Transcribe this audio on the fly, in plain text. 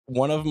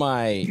one of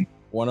my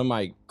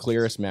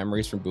clearest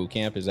memories from boot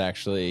camp is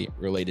actually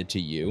related to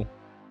you,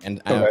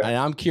 and Okay.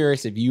 I'm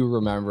curious if you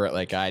remember it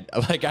like I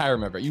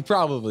remember. You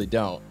probably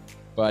don't,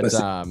 but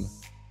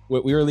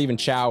we were leaving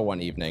chow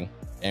one evening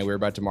and we were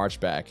about to march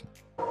back.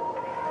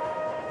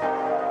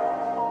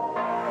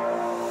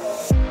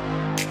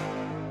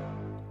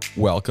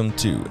 Welcome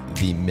to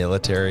the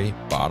Military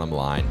Bottom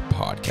Line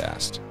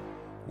podcast,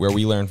 where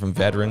we learn from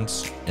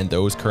veterans and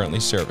those currently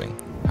serving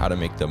how to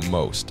make the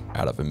most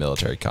out of a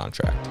military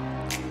contract.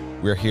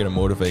 We're here to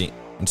motivate,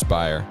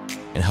 inspire,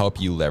 and help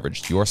you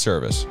leverage your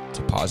service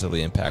to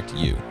positively impact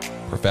you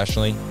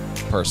professionally,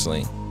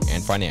 personally,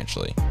 and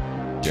financially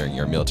during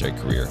your military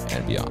career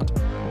and beyond.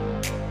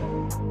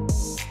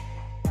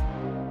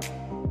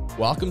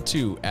 Welcome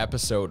to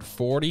episode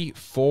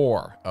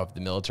 44 of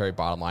the Military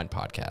Bottom Line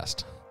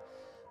podcast.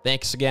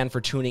 Thanks again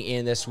for tuning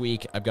in this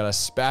week. I've got a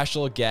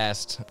special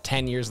guest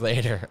 10 years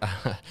later.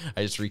 I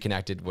just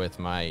reconnected with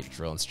my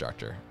drill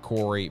instructor,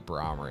 Korey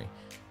Bromery.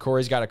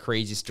 Korey's got a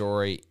crazy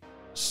story,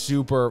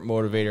 super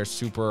motivator,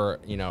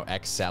 super,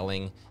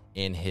 excelling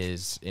in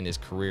his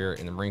career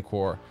in the Marine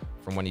Corps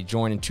from when he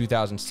joined in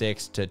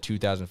 2006 to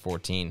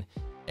 2014.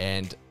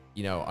 And,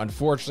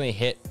 unfortunately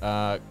hit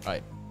a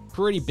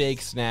pretty big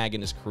snag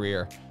in his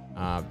career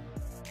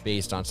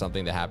based on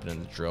something that happened in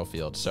the drill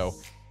field. So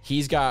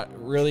he's got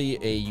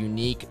really a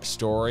unique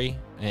story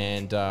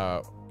and,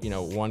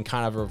 one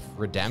kind of a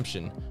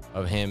redemption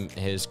of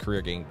his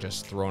career getting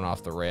just thrown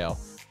off the rail,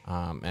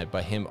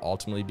 but him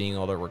ultimately being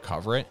able to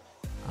recover it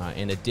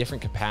in a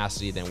different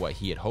capacity than what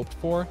he had hoped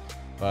for,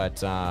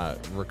 but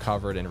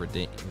recovered and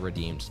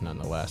redeemed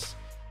nonetheless.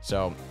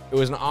 So it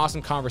was an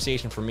awesome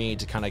conversation for me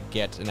to kind of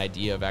get an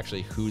idea of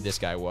actually who this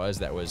guy was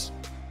that was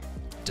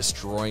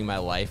destroying my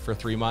life for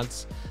 3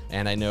 months.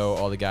 And I know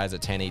all the guys at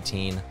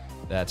 1018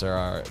 that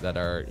are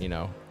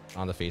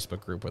on the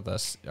Facebook group with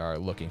us are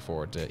looking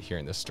forward to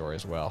hearing this story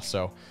as well.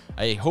 So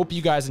I hope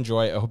you guys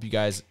enjoy it. I hope you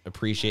guys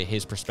appreciate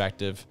his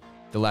perspective,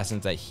 the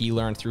lessons that he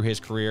learned through his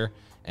career.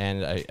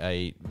 And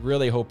I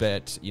really hope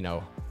that,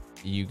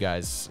 you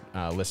guys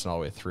listen all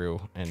the way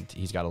through, and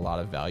he's got a lot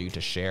of value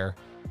to share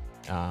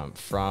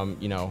from,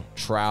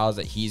 trials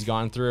that he's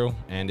gone through.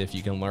 And if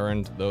you can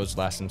learn those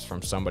lessons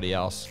from somebody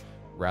else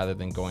rather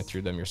than going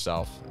through them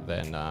yourself,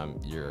 then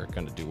you're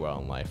going to do well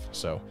in life.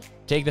 So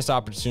take this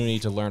opportunity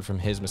to learn from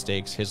his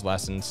mistakes, his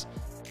lessons.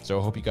 So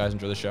I hope you guys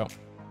enjoy the show.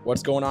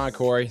 What's going on,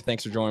 Korey?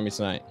 Thanks for joining me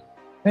tonight.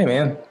 Hey,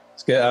 man.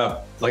 It's good.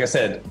 Like I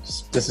said,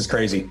 this is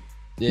crazy.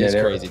 It is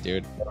crazy,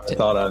 dude. I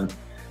thought I'd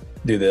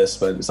do this,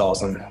 but it's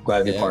awesome. I'm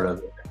glad to be part of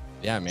it.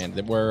 Yeah, man. It's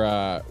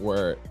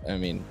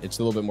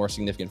a little bit more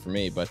significant for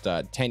me,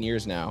 but 10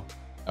 years now.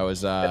 I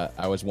was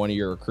one of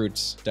your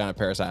recruits down at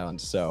Paris Island.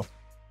 So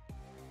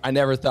I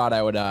never thought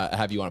I would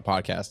have you on a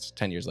podcast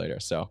 10 years later.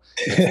 So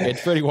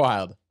it's pretty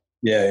wild.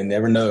 Yeah, you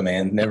never know,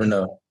 man. Never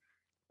know.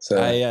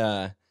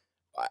 So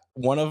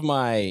one of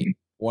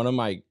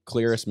my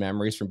clearest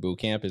memories from boot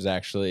camp is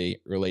actually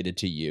related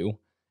to you.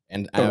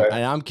 And,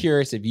 okay. I'm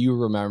curious if you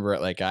remember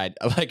it like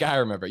I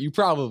remember. You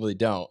probably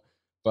don't.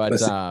 But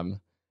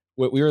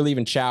we were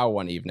leaving chow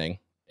one evening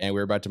and we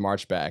were about to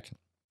march back.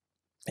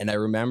 And I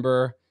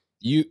remember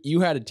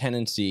you had a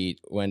tendency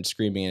when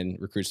screaming in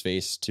recruit's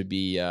face to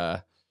be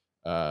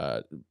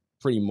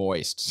pretty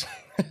moist.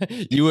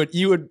 you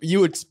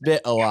would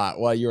spit a lot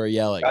while you were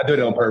yelling. I do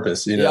it on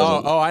purpose,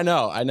 Oh, I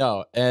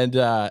know. And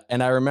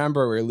I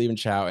remember we were leaving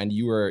chow and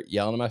you were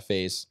yelling in my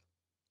face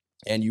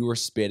and you were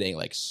spitting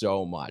like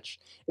so much.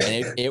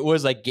 And it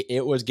was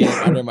getting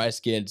under my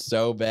skin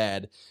so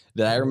bad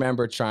that I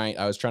remember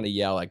I was trying to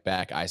yell like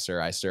back, "I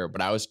sir,"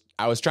 but I was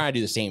trying to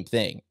do the same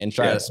thing and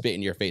try to spit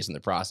in your face in the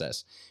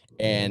process.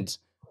 And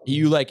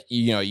you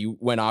you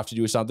went off to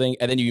do something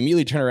and then you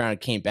immediately turned around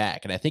and came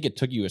back. And I think it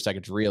took you a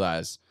second to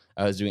realize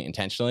I was doing it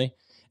intentionally.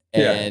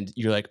 And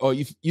you're like, "Oh,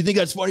 you think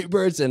that's funny,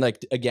 birds?" And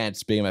like, again,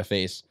 spitting in my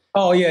face.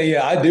 Oh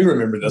yeah. I do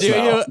remember this.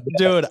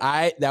 Dude,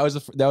 that was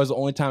the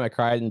only time I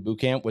cried in boot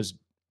camp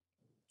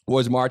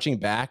was marching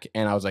back.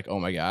 And I was like, oh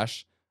my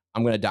gosh,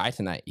 I'm going to die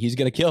tonight. He's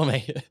going to kill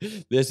me.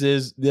 This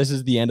is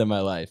the end of my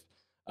life.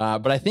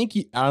 But I think,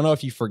 I don't know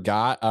if you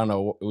forgot, I don't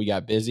know, we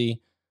got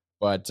busy,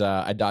 but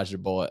I dodged a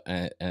bullet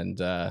and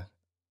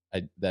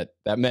that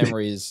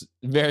memory is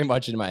very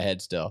much in my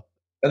head still.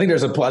 I think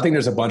there's a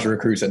bunch of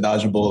recruits that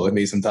dodge a bullet with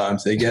me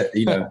sometimes. They get,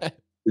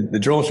 the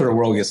drill instructor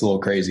world gets a little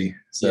crazy.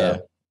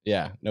 So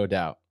yeah, no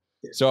doubt.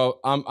 So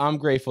I'm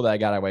grateful that I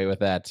got away with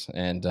that,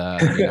 and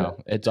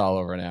it's all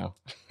over now.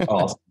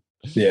 Awesome.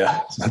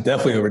 Yeah,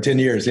 definitely over 10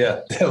 years.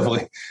 Yeah,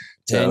 definitely.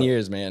 10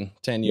 years, man.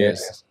 10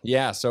 years.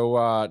 Yeah.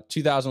 So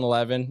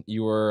 2011,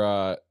 you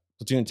were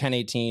platoon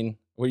 1018.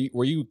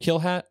 Were you kill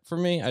hat for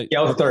me? I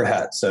was the third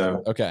hat.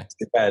 So okay.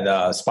 Had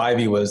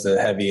Spivey was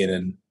the heavy, and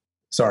then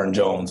Sergeant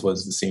Jones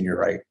was the senior,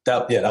 right?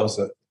 That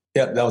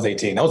was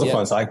 18. That was a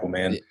fun cycle,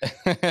 man.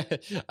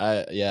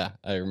 I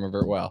remember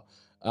it well.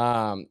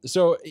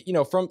 So,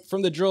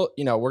 from the drill,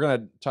 we're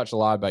going to touch a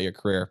lot about your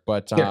career,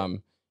 but,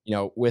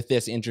 with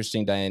this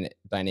interesting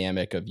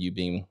dynamic of you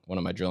being one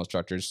of my drill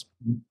instructors,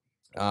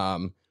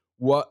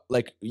 what,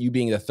 like you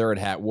being the third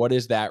hat, what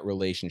is that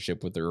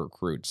relationship with the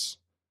recruits?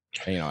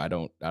 You know, I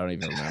don't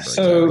even remember.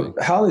 So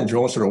exactly. how the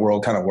drill instructor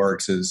world kind of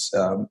works is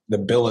the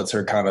billets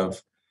are kind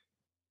of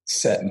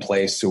set in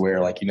place to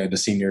where, like, you know, the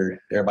senior,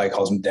 everybody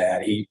calls him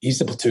dad. He's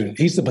the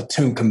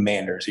platoon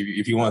commander. So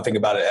if you want to think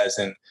about it as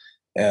in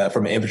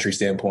from an infantry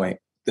standpoint,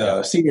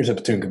 the senior's a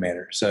platoon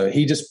commander. So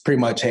he just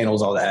pretty much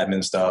handles all the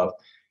admin stuff.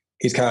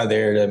 He's kind of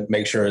there to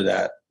make sure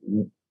that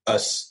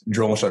us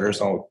drill instructors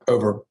don't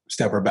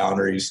overstep our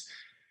boundaries,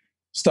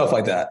 stuff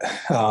like that.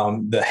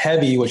 The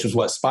heavy, which is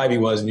what Spivey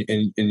was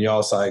in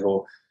y'all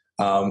cycle,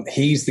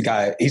 he's the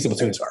guy. He's the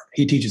platoon sergeant.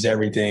 He teaches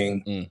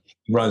everything.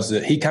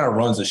 He kind of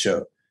runs the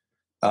show.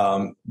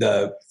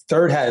 The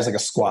third hat is like a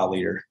squad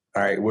leader.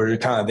 All right, we're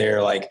kind of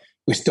there, like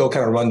we still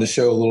kind of run the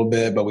show a little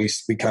bit, but we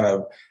kind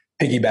of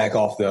piggyback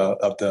off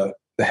the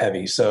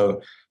heavy.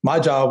 So my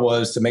job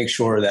was to make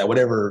sure that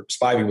whatever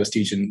Spivey was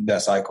teaching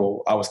that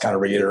cycle, I was kind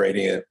of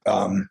reiterating it.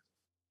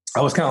 I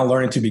was kind of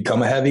learning to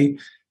become a heavy,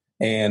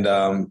 and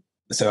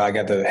so I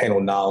got to handle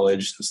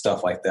knowledge and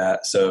stuff like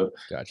that. So,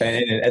 gotcha.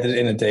 And at the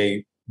end of the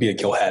day, be a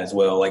kill hat as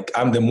well. Like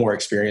I'm the more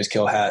experienced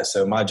kill hat.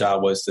 So my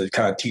job was to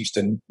kind of teach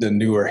the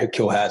newer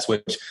kill hats,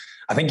 which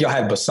I think y'all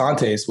had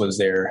Basantes was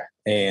there.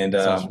 And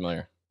sounds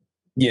familiar.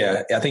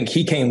 Yeah, I think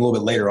he came a little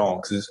bit later on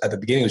because at the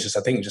beginning it was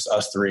just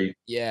us three.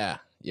 Yeah.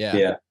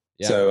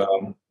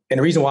 So, and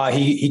the reason why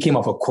he came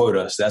off of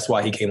quota, so that's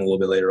why he came a little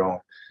bit later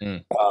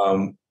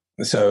on.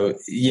 So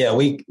yeah,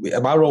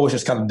 my role was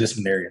just kind of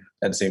disciplinarian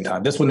at the same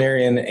time,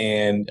 disciplinarian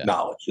and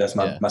knowledge. That's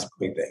my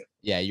big thing.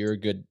 Yeah, you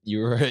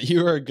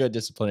were a good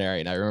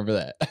disciplinarian. I remember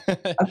that.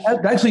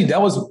 Actually,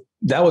 that was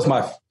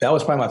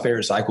probably my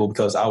favorite cycle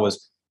because that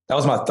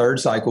was my third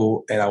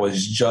cycle and I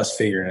was just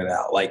figuring it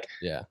out. Like,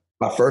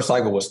 my first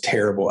cycle was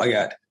terrible. I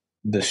got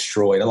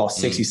destroyed. I lost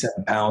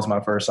 67 pounds my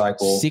first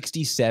cycle.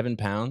 67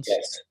 pounds?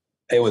 Yes,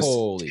 it was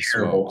holy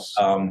terrible.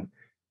 Smokes.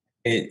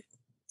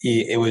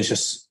 It was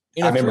just.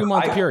 In a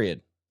 3-month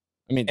period.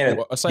 I mean,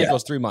 a cycle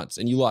is 3 months,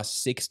 and you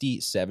lost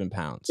 67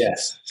 pounds.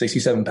 Yes,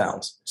 67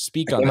 pounds.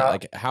 Speak on that.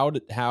 Like,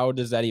 how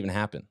does that even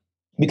happen?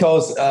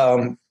 Because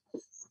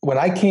when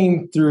I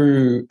came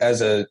through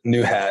as a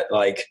new hat,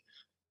 like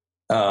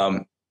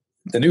the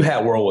new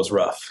hat world was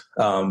rough.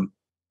 I'm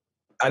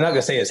not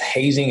gonna say it's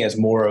hazing, as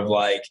more of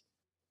like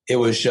it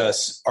was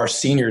just our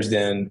seniors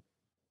then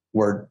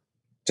were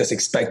just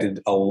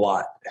expected a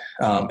lot,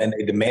 and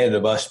they demanded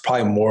of us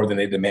probably more than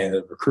they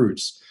demanded of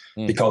recruits.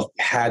 Because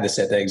we had to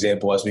set that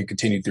example as we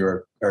continued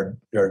through our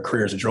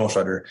career as a drill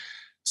instructor.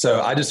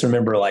 So I just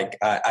remember, like,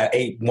 I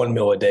ate 1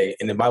 meal a day,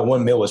 and then my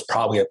 1 meal was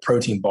probably a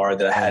protein bar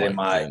that I had in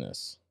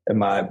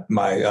my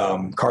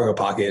cargo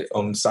pocket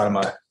on the side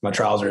of my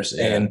trousers.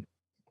 Yeah. And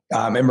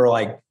I remember,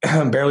 like,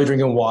 barely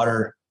drinking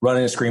water,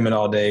 running and screaming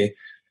all day.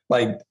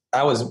 Like,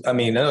 I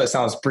know it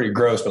sounds pretty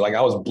gross, but like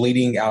I was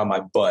bleeding out of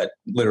my butt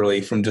literally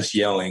from just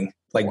yelling.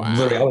 Like,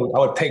 literally, I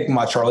would take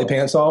my Charlie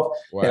pants off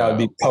and I would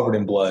be covered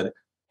in blood.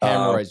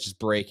 Hemorrhoids just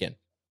breaking.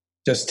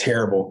 Just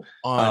terrible.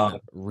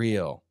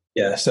 Unreal.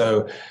 Yeah.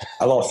 So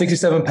I lost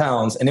 67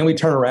 pounds, and then we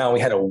turned around. We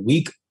had a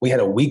week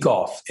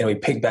off, and we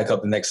picked back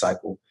up the next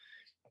cycle.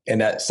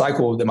 And that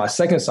cycle, my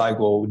second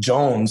cycle,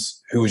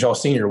 Jones, who was y'all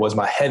senior, was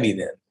my heavy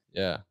then.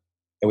 Yeah.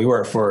 And we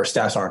worked for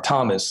Staff Sergeant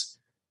Thomas.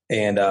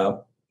 And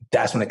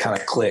that's when it kind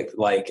of clicked.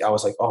 Like, I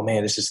was like, oh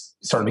man, this is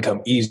starting to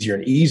become easier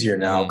and easier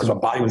now because my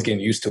body was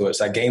getting used to it.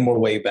 So I gained more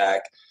weight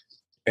back.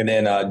 And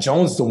then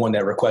Jones is the one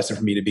that requested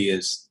for me to be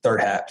his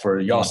third hat for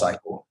y'all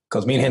cycle,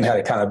 because me and him had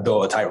to kind of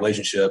build a tight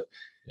relationship.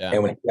 Yeah.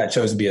 And when he got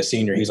chosen to be a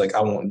senior, he's like,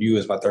 I want you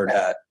as my third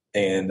hat.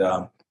 And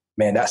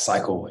man, that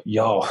cycle,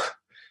 y'all,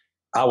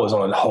 I was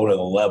on a whole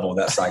other level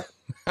that cycle.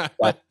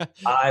 Like,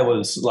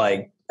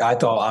 I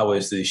thought I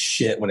was the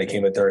shit when it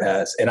came to third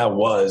hats. And I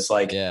was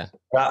like,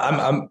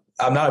 I'm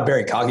not a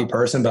very cocky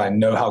person, but I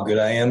know how good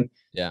I am.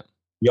 Yeah.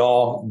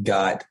 Y'all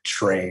got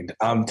trained.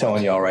 I'm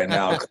telling y'all right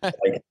now,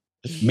 like,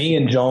 me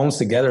and Jones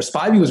together,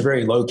 Spivey was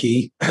very low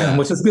key,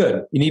 which is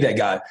good. You need that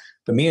guy.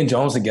 But me and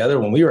Jones together,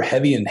 when we were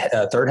heavy in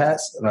third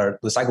hats in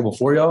the cycle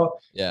before y'all,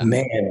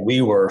 man,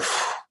 we were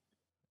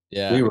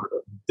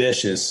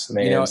vicious,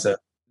 man. You know,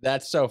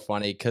 that's so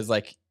funny because,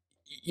 like,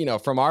 you know,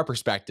 from our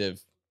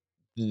perspective,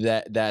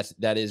 that's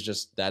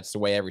the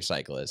way every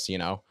cycle is, you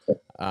know.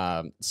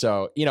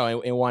 So, you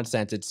know, in one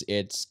sense,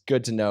 it's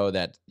good to know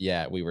that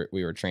we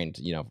were trained,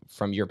 you know,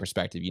 from your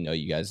perspective, you know,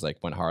 you guys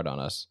like went hard on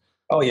us.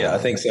 Oh yeah, I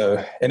think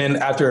so. And then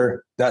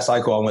after that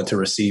cycle, I went to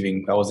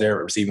receiving. I was there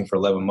at receiving for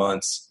 11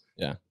 months.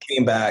 Yeah.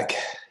 Came back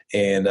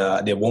and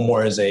did one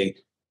more as a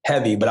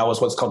heavy, but I was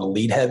what's called a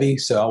lead heavy.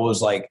 So I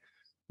was like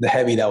the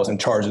heavy that was in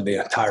charge of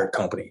the entire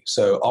company.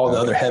 So all the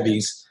other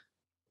heavies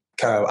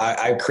kind of,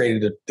 I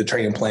created the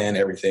training plan,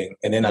 everything.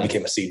 And then I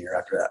became a senior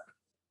after that.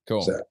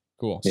 Cool.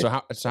 Cool.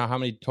 Yeah. So how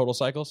many total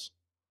cycles?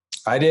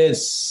 I did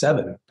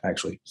 7,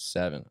 actually.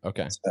 7.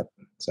 Okay. 7.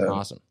 So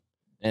awesome.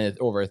 And it's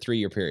over a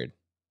 3-year period.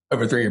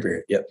 Over a 3-year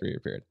period. Yep. 3-year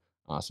period.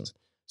 Awesome.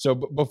 So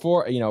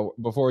before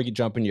we could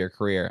jump into your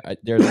career,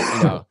 there's,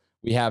 you know,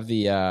 we have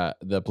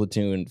the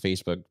platoon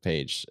Facebook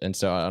page. And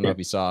so I don't know if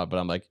you saw it, but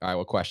I'm like, all right,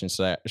 what questions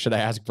should I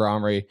ask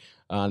Bromery?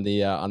 on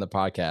the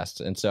podcast.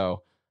 And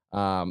so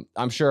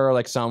I'm sure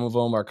like some of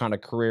them are kind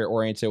of career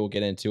oriented. We'll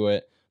get into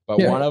it. But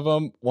one of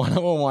them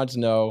wants to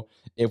know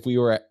if we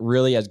were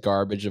really as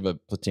garbage of a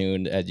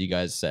platoon as you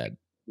guys said.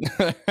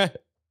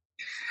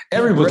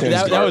 Every platoon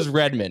that was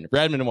Redmond.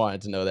 Redmond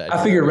wanted to know that.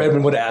 I figured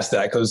Redmond would ask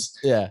that because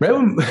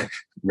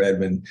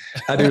Redmond.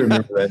 I do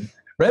remember Redmond.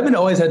 Redmond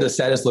always had the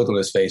saddest look on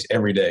his face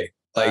every day.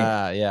 Like,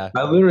 I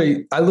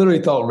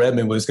literally thought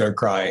Redmond was going to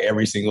cry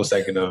every single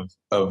second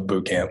of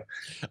boot camp.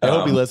 I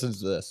hope he listens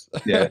to this.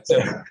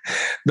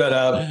 But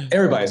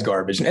everybody's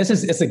garbage. And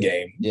it's a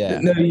game. Yeah.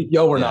 No,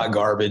 y'all were not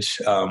garbage.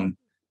 I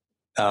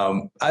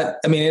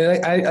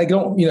mean, I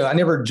don't, I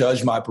never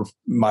judge my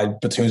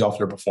platoons off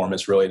their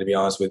performance, really, to be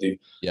honest with you.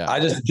 Yeah.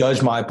 I just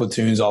judge my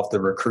platoons off the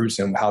recruits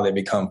and how they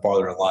become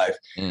farther in life.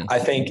 I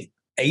think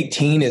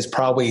 18 is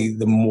probably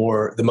the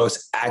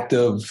most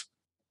active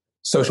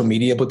social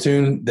media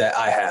platoon that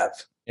I have.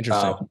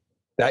 Interesting.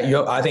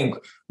 I think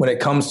when it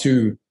comes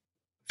to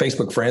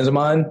Facebook friends of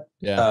mine,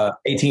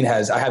 18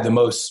 I have the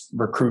most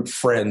recruit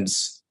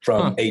friends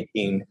from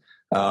 18.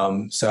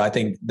 So I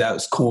think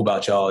that's cool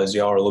about y'all is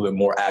y'all are a little bit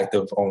more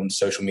active on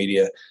social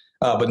media.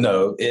 But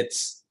no,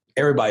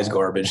 everybody's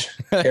garbage.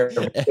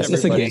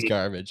 Everybody's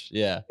garbage.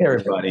 Yeah.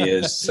 Everybody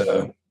is.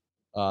 So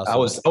awesome. I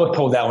was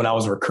told that when I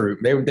was a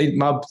recruit. I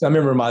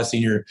remember my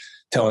senior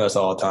telling us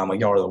all the time, like,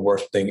 y'all are the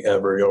worst thing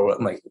ever.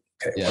 I'm like,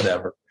 okay,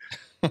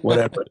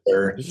 whatever,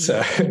 sir.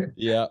 So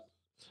yeah.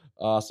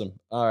 Awesome.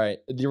 All right.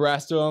 The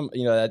rest of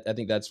them, I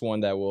think that's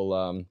one that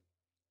will,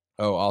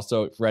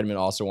 also Redmond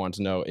also wanted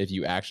to know if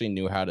you actually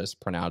knew how to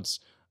pronounce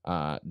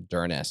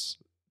Durness.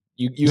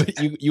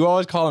 You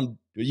always call him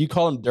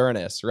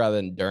Durness rather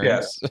than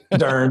Durns. Yeah.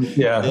 Dern.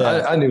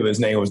 Yeah. I knew his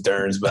name was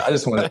Durns, but I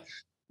just wanted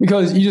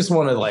because you just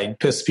want to like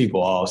piss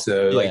people off.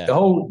 So like the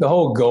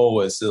whole goal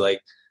was to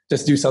like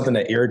just do something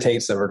that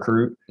irritates a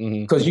recruit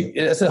because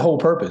that's the whole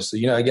purpose.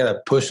 You got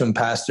to push them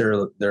past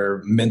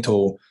their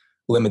mental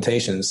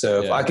limitations.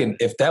 So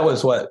if that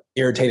was what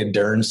irritated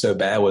Dern so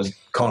bad was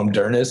calling him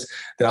Durness,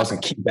 then I was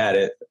gonna keep at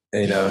it.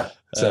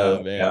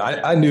 So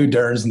I knew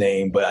Dern's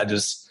name, but I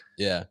just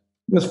it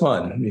was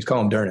fun. He's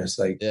calling him Durness,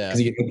 like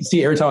because you can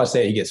see every time I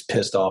say it, he gets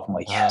pissed off. I'm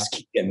like, yes,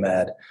 keep getting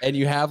mad. And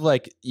you have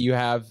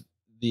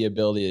the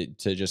ability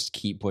to just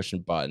keep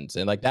pushing buttons,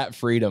 and like that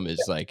freedom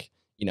is like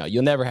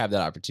you'll never have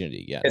that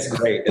opportunity again. It's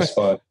great. It's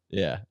fun.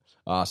 Yeah,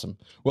 awesome.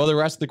 Well, the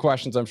rest of the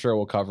questions I'm sure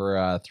we'll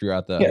cover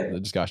throughout the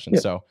discussion.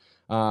 So.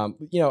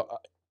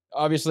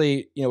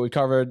 Obviously, we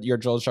covered your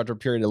drill instructor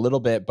period a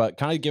little bit, but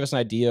kind of give us an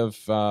idea of,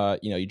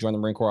 you joined the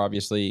Marine Corps,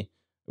 obviously,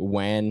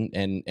 when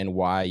and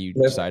why you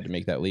decided to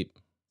make that leap.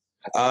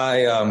 So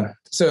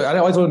I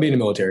always wanted to be in the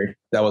military.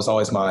 That was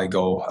always my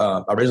goal.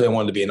 Originally, I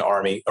wanted to be in the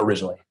Army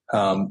originally.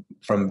 From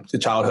the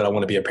childhood, I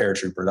wanted to be a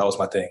paratrooper. That was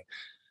my thing.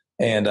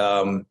 And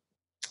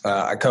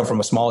I come from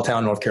a small town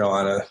in North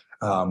Carolina.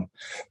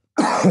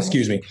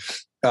 Excuse me.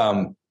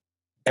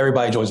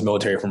 Everybody joins the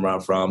military from where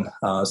I'm from.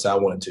 So I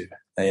wanted to.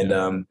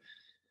 And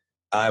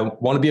I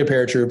want to be a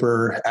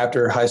paratrooper.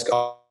 After high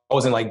school, I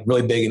wasn't like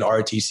really big in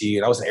ROTC,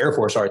 and I was in Air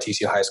Force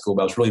ROTC in high school,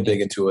 but I was really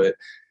big into it.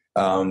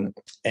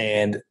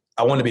 And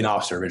I wanted to be an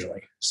officer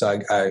originally.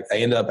 So I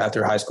ended up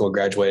after high school,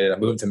 graduated. I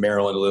moved to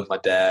Maryland to live with my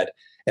dad,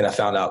 and I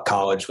found out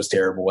college was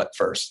terrible at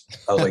first.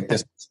 I was like,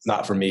 this is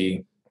not for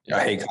me.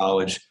 I hate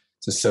college.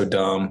 This is so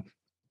dumb.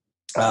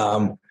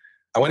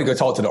 I went to go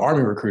talk to the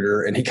Army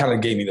recruiter, and he kind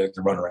of gave me the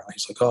runaround.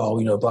 He's like, oh,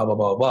 blah, blah,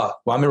 blah, blah.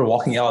 Well, I remember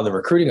walking out of the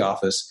recruiting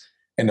office,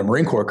 and the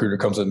Marine Corps recruiter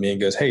comes up to me and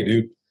goes, hey,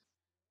 dude,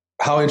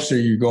 how interested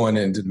are you going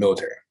into the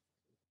military?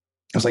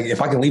 I was like,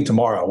 if I can leave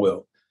tomorrow, I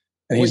will.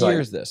 And he's like, what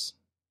year is this?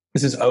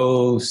 This is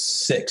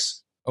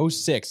 06.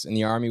 06, and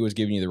the Army was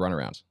giving you the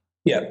runaround.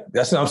 Yeah,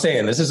 that's what I'm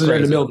saying. This is in the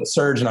middle of the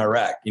surge in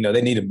Iraq.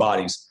 They needed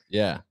bodies.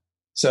 Yeah.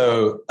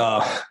 So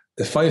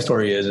the funny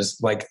story is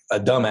like a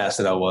dumbass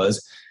that I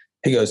was.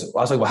 He goes,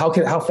 I was like,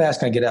 well, how fast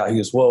can I get out? He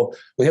goes, well,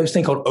 we have this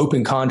thing called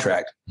open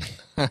contract.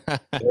 There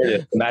it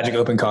is, the magic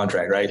open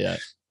contract, right? Yeah.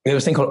 We have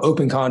this thing called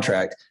open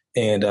contract.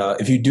 And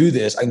if you do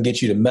this, I can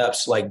get you to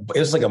MEPS. Like, it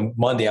was like a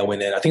Monday I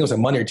went in. I think it was a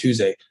Monday or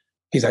Tuesday.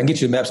 He's like, I can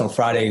get you to MEPS on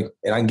Friday,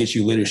 and I can get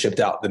you literally shipped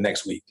out the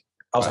next week.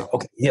 I was like,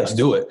 okay, yeah, let's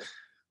do it.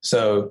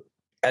 So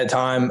at the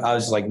time, I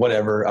was like,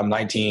 whatever, I'm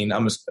 19. I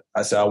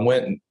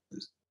went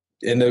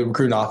in the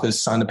recruiting office,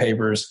 signed the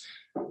papers,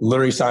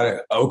 literally signed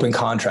an open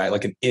contract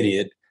like an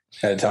idiot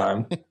at a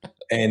time.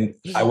 And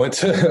I went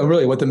to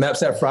MEPS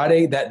that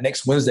Friday. That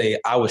next Wednesday,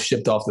 I was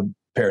shipped off to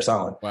Parris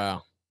Island.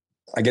 Wow.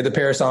 I get to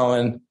Parris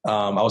Island.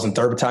 I was in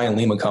 3rd Battalion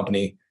Lima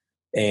Company,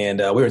 and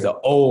we were at the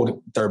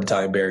old 3rd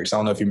Battalion barracks. I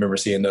don't know if you remember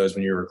seeing those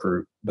when you were a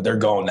recruit, but they're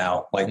gone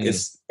now. Like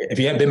if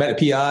you haven't been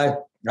at a PI,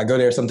 I go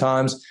there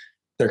sometimes.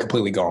 They're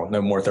completely gone.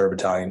 No more 3rd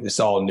Battalion.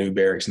 It's all new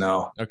barracks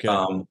now. Okay.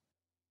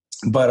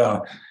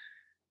 But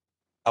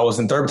I was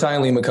in 3rd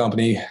Battalion Lima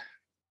Company,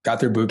 got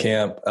through boot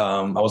camp.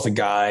 I was a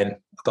guide.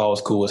 I thought it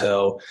was cool as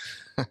hell.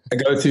 I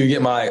go to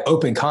get my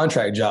open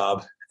contract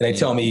job, and they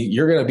tell me,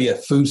 you're going to be a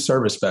food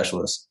service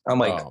specialist. I'm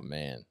like, oh,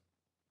 man,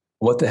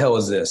 what the hell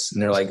is this?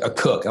 And they're like, a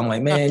cook. I'm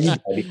like, man, you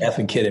gotta be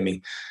effing kidding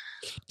me.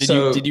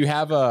 Did you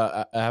have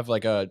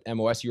like a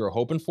MOS you were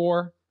hoping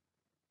for?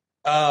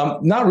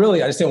 Not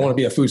really. I just didn't want to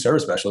be a food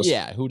service specialist.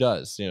 Yeah, who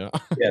does? You know.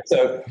 Yeah.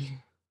 So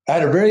I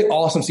had a very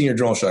awesome senior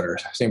drill instructor.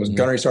 His name was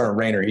Gunnery Sergeant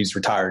Rayner. He's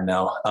retired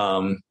now.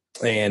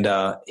 And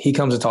he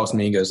comes and talks to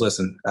me. He goes,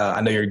 "Listen,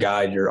 I know you're a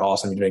guide. You're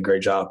awesome. You're doing a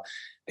great job."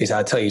 He said,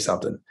 "I'll tell you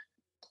something.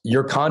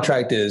 Your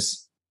contract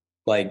is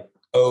like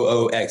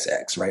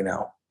OOXX right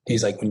now."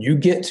 He's like, "When you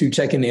get to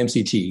check in the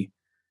MCT,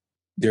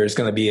 there's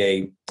going to be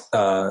a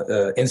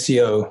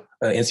NCOIC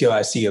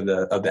of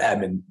the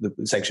admin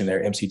section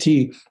there,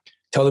 MCT.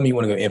 Tell them you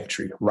want to go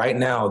infantry. Right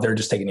now, they're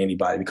just taking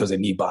anybody because they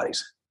need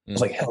bodies." I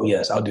was like, "Hell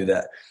yes, I'll do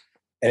that."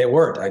 And it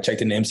worked. I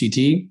checked in the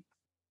MCT,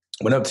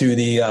 went up to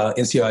the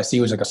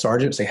NCOIC, was like a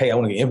sergeant, say, "Hey, I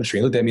want to go infantry."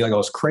 He looked at me like I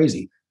was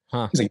crazy.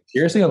 He's like,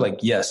 "Seriously?" I was like,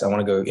 "Yes, I want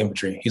to go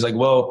infantry." He's like,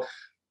 "Well,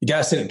 you got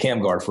to sit in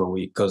camp guard for a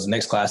week because the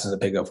next class is a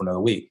pick up for another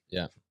week."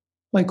 Yeah. I'm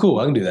like, cool,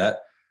 I can do that.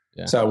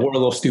 Yeah. So I wore a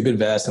little stupid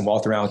vest and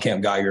walked around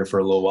Camp Geiger for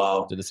a little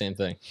while. Did the same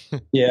thing.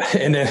 Yeah.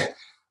 And then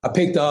I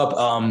picked up,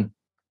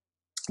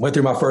 went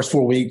through my first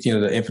 4 weeks,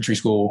 the infantry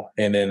school.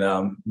 And then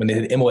when they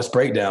did MOS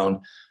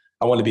breakdown,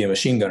 I wanted to be a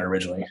machine gunner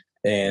originally.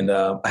 And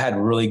I had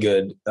really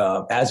good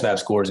ASVAB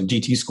scores and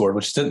GT scores,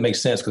 which didn't make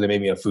sense because they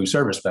made me a food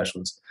service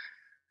specialist.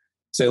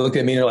 So they looked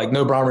at me and they're like,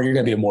 "No, Bromery, you're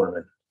going to be a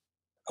mortarman."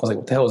 I was like,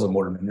 "What the hell is a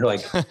mortarman?" They're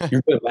like,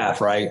 "You're good at math,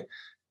 right?"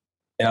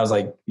 And I was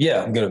like,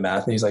 "Yeah, I'm good at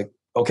math." And he's like,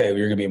 "Okay, well,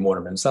 you're going to be a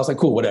mortarman." So I was like,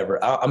 "Cool,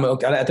 whatever."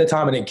 At the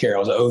time, I didn't care. I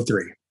was at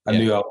 03. I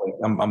knew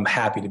I'm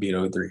happy to be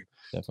at 03.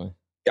 Definitely.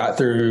 Got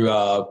through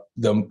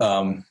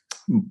the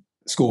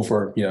school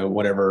for,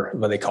 whatever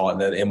they call it,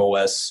 the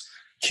MOS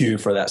Q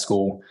for that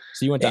school.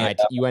 So you went to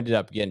you ended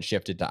up getting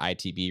shifted to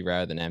ITB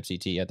rather than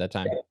MCT at that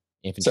time.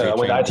 So I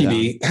went to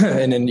ITB,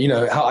 and then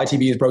how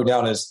ITB is broke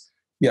down is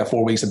you got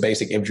 4 weeks of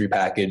basic infantry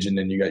package, and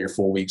then you got your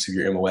 4 weeks of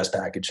your MOS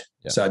package.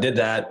 Yep. So I did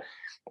that,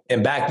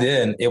 and back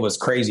then it was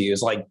crazy. It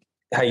was like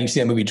how you see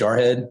that movie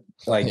Jarhead.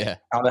 Like I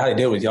don't know how they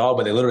did it with y'all,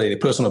 but they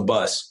put us on a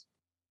bus.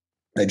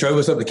 They drove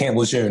us up to Camp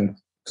Lejeune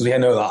because we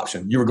had no other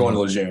option. You were going to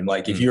Lejeune.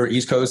 Like if you were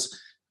East Coast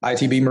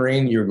ITB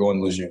Marine, you were going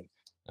to Lejeune.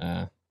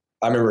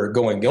 I remember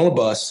going on a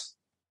bus,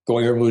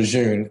 going over to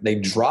Lejeune. They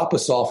drop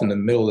us off in the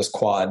middle of this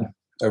quad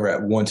over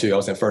at 1-2. I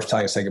was in 1st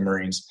Battalion, 2nd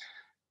Marines.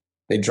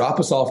 They drop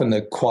us off in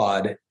the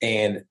quad,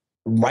 and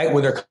right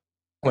when they're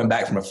coming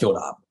back from a field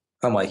op,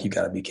 I'm like, "You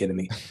got to be kidding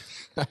me."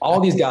 All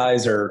these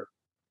guys are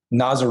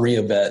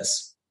Nasiriyah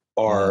vets,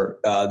 or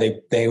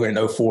they were in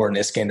 04 in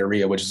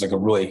Iskandariyah, which is like a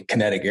really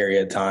kinetic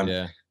area at the time.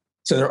 Yeah.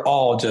 So they're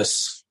all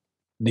just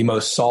the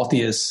most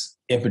saltiest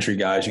infantry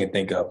guys you can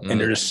think of. And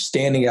they're just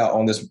standing out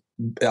on this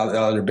out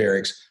of their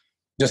barracks,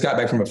 just got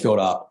back from a field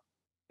op,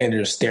 and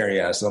they're just staring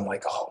at us. And I'm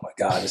like, "Oh my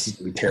God, this is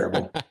going to be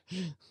terrible."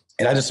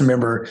 And I just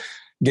remember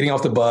getting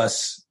off the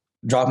bus,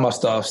 dropping my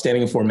stuff,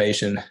 standing in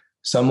formation.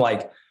 Some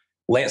like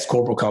Lance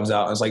Corporal comes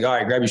out and it's like, "All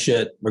right, grab your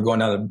shit. We're going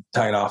down to the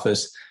battalion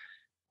office."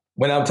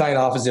 Went out to the battalion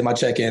office, did my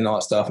check-in and all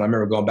that stuff. And I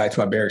remember going back to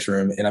my barracks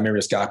room, and I remember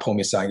this guy pulling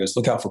me aside and goes,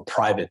 "Look out for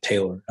Private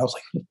Taylor." I was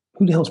like,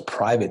 "Who the hell is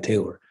Private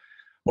Taylor?"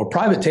 Well,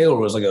 Private Taylor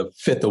was like a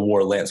 5th of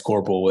War Lance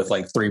Corporal with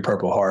like 3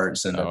 Purple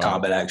Hearts and a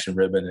combat action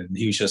ribbon. And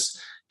he was just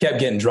kept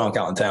getting drunk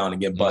out in town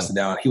and getting busted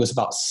down. He was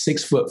about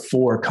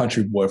 6'4"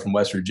 country boy from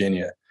West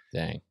Virginia.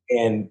 Dang.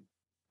 And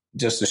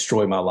just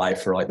destroyed my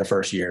life for like the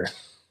first year.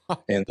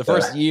 And the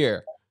first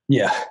year.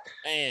 Yeah.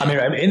 Man.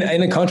 I mean,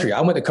 in the country,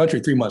 I went to country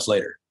 3 months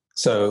later.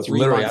 So 3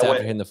 literally months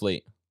after hitting the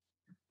fleet.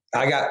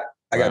 I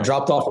got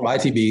dropped off from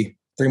ITB.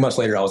 3 months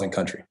later, I was in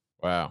country.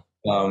 Wow.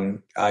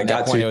 I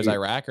got to, it was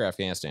Iraq or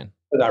Afghanistan?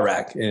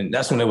 Iraq. And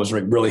that's when it was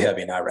really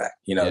heavy in Iraq.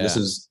 This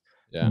is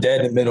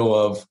dead in the middle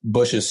of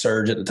Bush's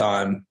surge at the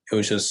time. It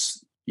was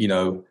just, you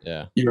were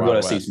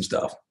going to see some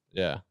stuff.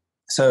 Yeah.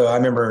 So I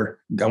remember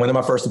I went to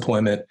my first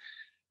deployment,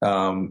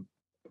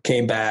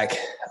 came back.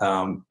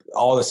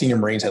 All the senior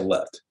Marines had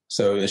left.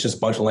 So it's just a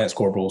bunch of Lance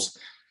Corporals.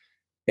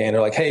 And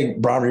they're like, "Hey,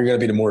 Bromery, you're going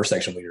to be the mortar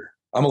section leader."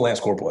 I'm a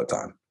Lance Corporal at the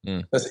time.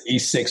 That's an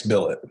E6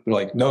 billet. They're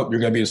like, "Nope, you're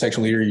going to be the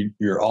section leader.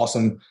 You're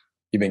awesome.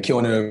 You've been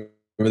killing it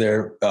over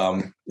there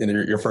in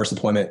your first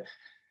deployment."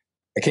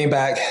 I came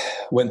back,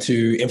 went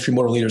to Infantry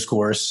Mortar Leaders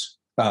course,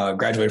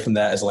 graduated from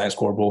that as a Lance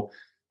Corporal,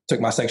 took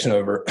my section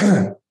over,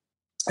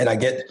 and I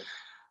get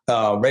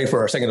ready for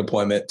our second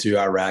deployment to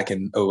Iraq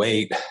in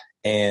 08.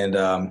 And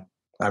I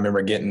remember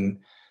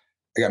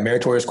I got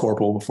meritorious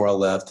corporal before I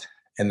left.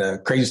 And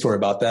the crazy story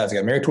about that is I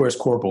got meritorious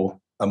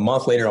corporal. A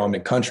month later, I'm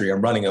in country.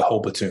 I'm running a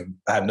whole platoon.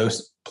 I have no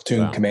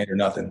platoon commander,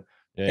 nothing.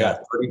 Yeah.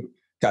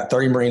 Got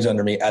 30 Marines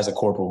under me as a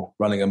corporal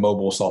running a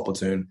mobile assault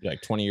platoon. You're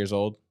like 20 years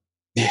old?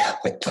 Yeah,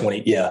 like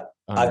 20. Yeah.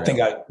 Unreal. I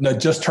think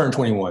just turned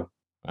 21.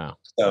 Wow.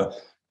 So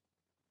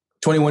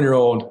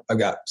 21-year-old, I've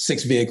got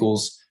 6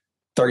 vehicles,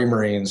 30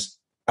 Marines.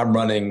 I'm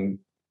running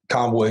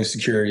convoy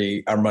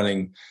security. I'm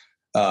running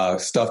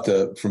stuff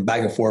from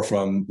back and forth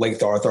from Lake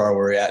Tharthar, where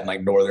we're at in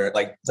like northern,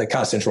 like kind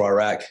of central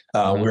Iraq.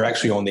 We were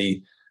actually on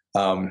the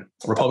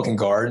Republican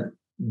Guard,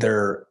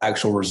 their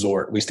actual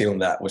resort. We stayed on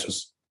that, which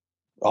was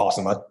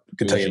awesome. I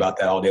could tell you about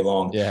that all day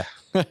long. Yeah.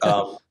 But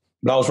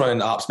I was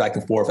running ops back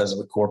and forth as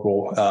a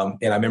corporal.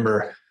 And I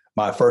remember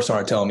my first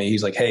sergeant telling me,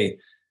 he's like, hey,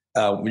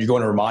 when you're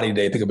going to Ramadi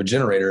today, pick up a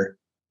generator.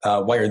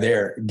 While you're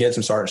there, get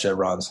some sergeant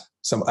chevrons.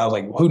 I was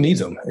like, who needs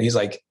them? And he's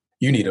like,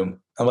 you need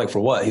them. I'm like, for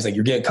what? He's like,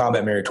 you're getting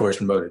combat meritorious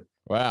promoted.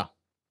 Wow.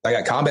 I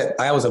got combat.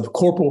 I was a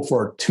corporal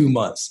for 2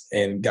 months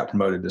and got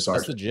promoted to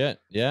sergeant. That's legit.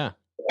 Yeah.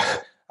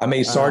 I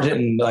made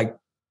sergeant in like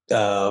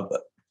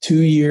 2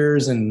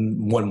 years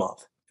and 1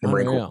 month in the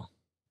Marine Corps.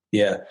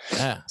 Yeah.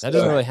 Yeah. That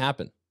doesn't really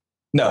happen.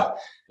 No.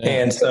 Yeah.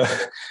 And so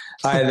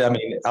I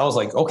was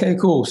like, okay,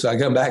 cool. So I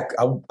come back.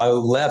 I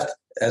left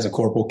as a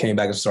corporal, came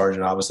back as a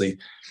sergeant, obviously.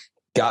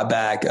 Got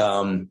back.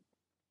 I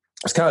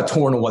was kind of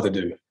torn on what to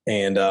do.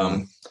 And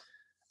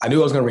I knew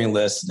I was going to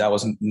re-enlist. That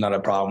was not a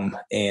problem.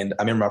 And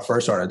I remember my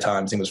first sergeant at the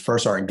time, his name was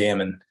First Sergeant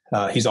Gammon.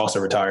 He's also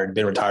retired,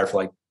 been retired for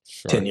like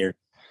 10 years.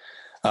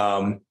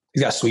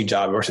 He's got a sweet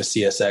job. He works at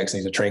CSX and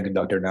he's a train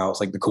conductor now. It's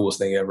like the coolest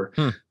thing ever.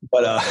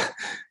 But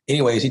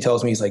anyways, he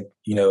tells me, he's like,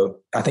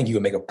 I think you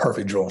would make a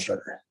perfect drill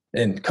instructor.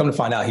 And come to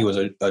find out, he was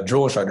a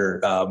drill instructor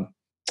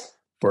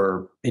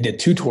he did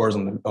 2 tours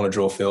on a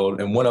drill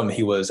field. And one of them,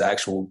 he was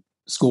actual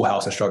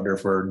schoolhouse instructor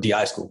for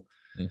DI school.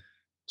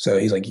 So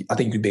he's like, I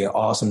think you could be an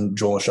awesome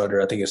drill instructor.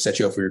 I think it'll set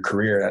you up for your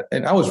career.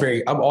 And I've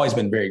always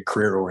been very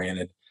career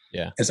oriented.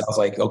 Yeah. And so I was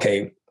like,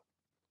 okay,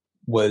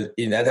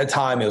 at that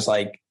time, it was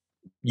like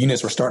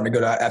units were starting to go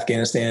to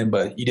Afghanistan,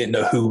 but you didn't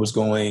know who was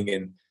going.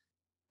 And,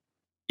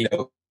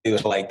 it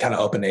was like kind of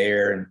up in the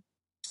air. And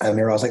I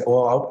remember I was like,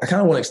 well, I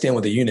kind of want to extend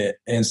with the unit.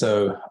 And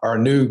so our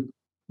new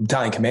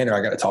battalion commander,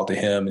 I got to talk to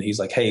him and he's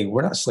like, hey,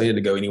 we're not slated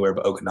to go anywhere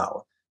but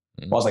Okinawa.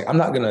 I was like, I'm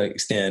not going to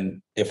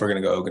extend if we're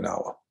going to go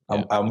Okinawa.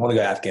 I want to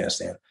go to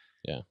Afghanistan.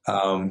 Yeah.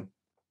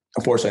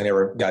 Unfortunately, I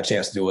never got a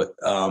chance to do it.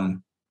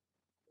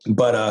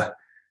 But I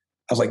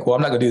was like, well,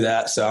 I'm not going to do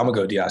that. So I'm going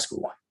to go to DI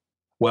school.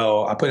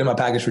 Well, I put in my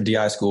package for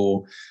DI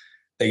school.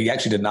 They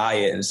actually deny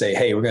it and say,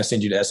 hey, we're going to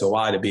send you to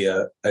SOI to be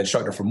an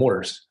instructor for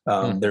mortars.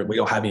 We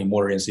don't have any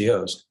mortar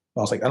NCOs.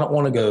 I was like, I don't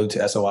want to go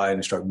to SOI and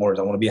instruct mortars.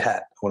 I want to be a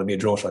hat. I want to be a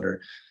drill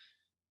instructor.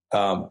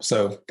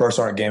 So First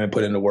Sergeant Gammon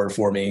put in the word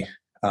for me.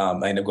 I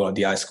ended up going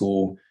to DI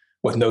school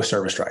with no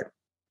service stripe.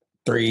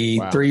 3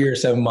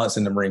 years, 7 months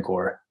in the Marine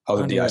Corps. I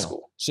was at DI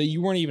school. So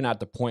you weren't even at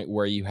the point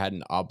where you had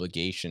an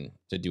obligation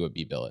to do a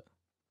B-billet?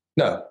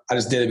 No, I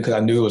just did it because I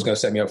knew it was going to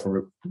set me up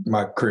for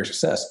my career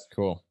success.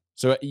 Cool.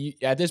 So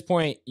at this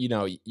point,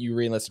 you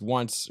re-enlisted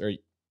once, or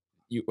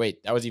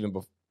that was even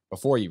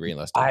before you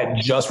re-enlisted? I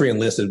had just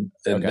re-enlisted,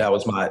 and that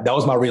was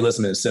my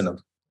re-enlistment incentive.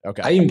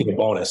 Okay. I didn't even get a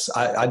bonus.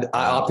 I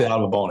opted out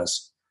of a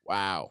bonus.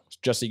 Wow.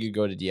 Just so you could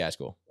go to DI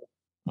school.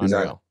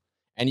 Exactly.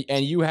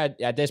 And you had,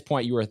 at this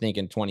point, you were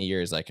thinking 20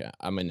 years, like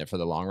I'm in it for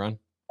the long run?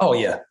 Oh,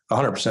 yeah,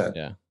 100%.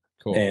 Yeah,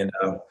 cool. And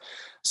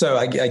so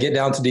I get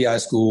down to DI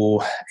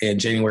school in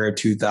January of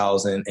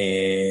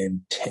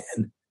 2010.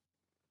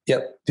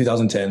 Yep,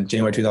 2010,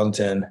 January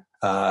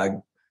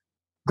 2010.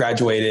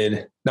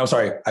 Graduated. No,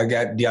 sorry. I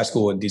got DI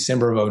school in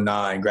December of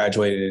 2009,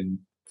 graduated in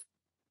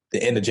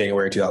the end of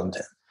January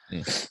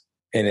 2010.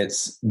 And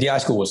DI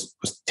school was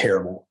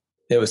terrible.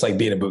 It was like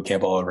being in boot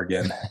camp all over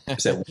again.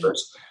 Except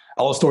worse.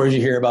 All the stories you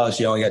hear about is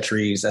yelling at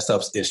trees. That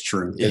stuff is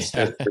true. It's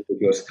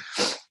ridiculous.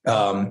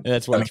 And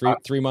that's what,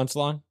 3 months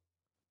long?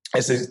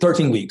 It's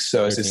 13 weeks.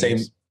 So it's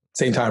the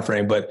same time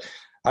frame. But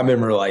I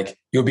remember like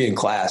you'll be in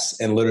class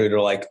and literally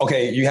they're like,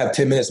 okay, you have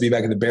 10 minutes to be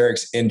back in the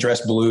barracks in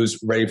dress blues,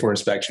 ready for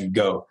inspection.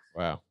 Go.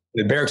 Wow.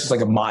 The barracks is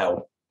like a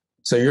mile.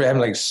 So you're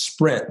having like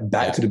sprint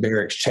back to the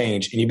barracks,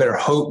 change, and you better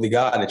hope to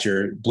God that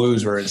your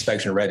blues are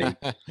inspection ready.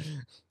 And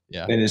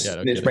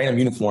it's random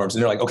uniforms.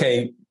 And they're like,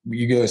 okay,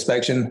 you go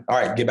inspection.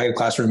 All right, get back to the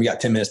classroom. You got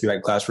 10 minutes to be back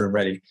to the classroom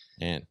ready.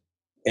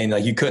 And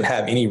like you couldn't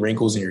have any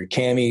wrinkles in your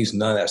camis,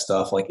 none of that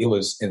stuff. Like it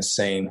was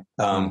insane.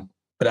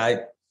 But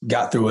I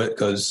got through it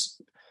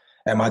because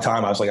at my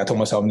time, I told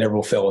myself never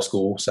will fail a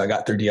school. So I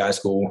got through DI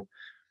school,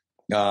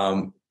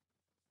 got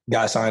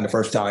assigned to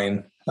 1st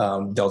Battalion,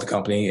 Delta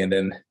Company. And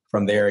then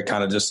from there, it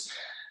kind of just,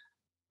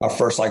 my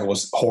first cycle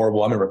was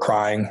horrible. I remember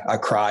crying. I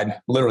cried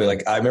literally.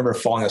 Like I remember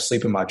falling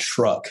asleep in my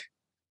truck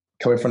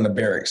coming from the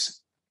barracks.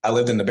 I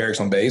lived in the barracks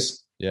on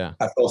base. Yeah.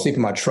 I fell asleep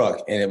in my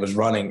truck and it was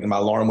running and my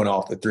alarm went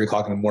off at 3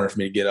 o'clock in the morning for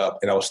me to get up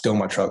and I was still in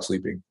my truck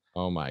sleeping.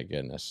 Oh my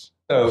goodness.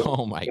 So,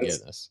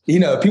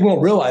 people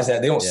don't realize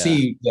that. They don't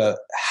see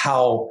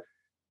how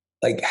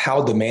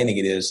demanding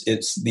it is.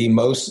 It's the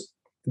most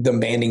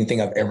demanding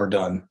thing I've ever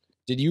done.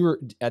 Did you,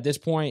 at this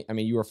point, I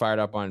mean, you were fired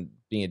up on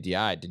being a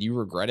DI. Did you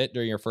regret it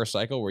during your first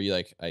cycle? Were you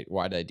like,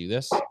 why did I do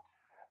this?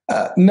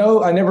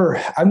 No, I've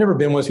never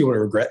been one of those people to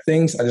regret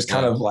things. I just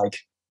kind of like,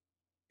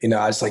 I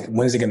was like,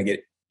 when is it going to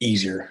get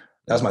easier?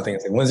 That's my thing.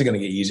 It's like, when is it going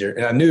to get easier?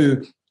 And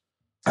I've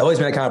always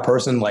been that kind of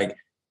person. Like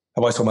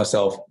I've always told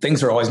myself,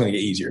 things are always going to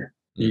get easier.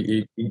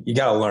 You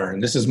got to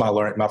learn. This is my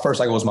learning. My first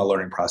cycle was my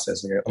learning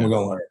process. I'm going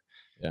to learn.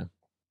 Yeah.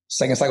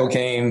 Second cycle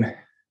came,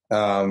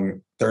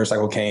 third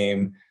cycle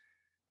came.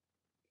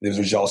 There was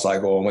a jaw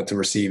cycle. I went to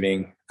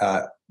receiving,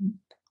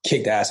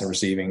 kicked ass in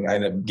receiving. I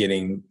ended up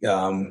getting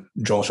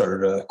drill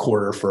instructor to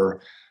quarter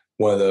for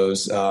one of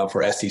those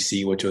for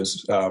STC, which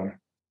was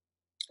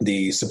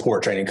the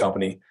support training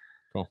company.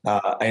 Cool.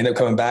 I ended up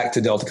coming back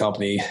to Delta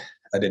Company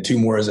I did 2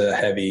 more as a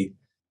heavy,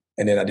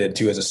 and then I did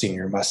 2 as a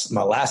senior.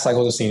 My last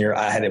cycle as a senior,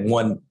 I had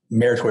 1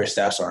 meritorious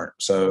staff sergeant.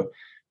 So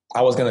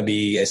I was going to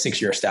be a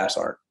 6-year staff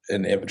sergeant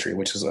in the infantry,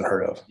 which is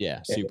unheard of.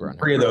 Yeah, super unheard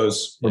of. 3 of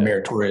those were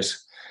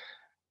meritorious.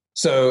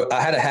 So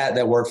I had a hat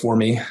that worked for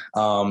me.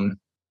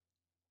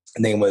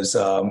 Name was,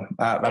 I'm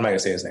not going to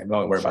say his name.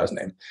 Don't worry about his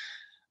name.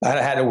 I had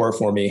a hat that worked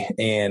for me,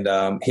 and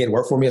he had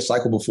worked for me a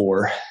cycle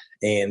before,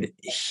 and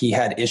he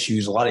had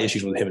a lot of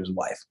issues with him and his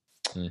wife.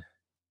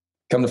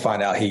 Come to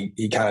find out,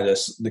 he kind of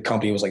just, the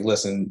company was like,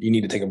 listen, you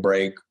need to take a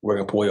break. We're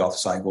going to pull you off the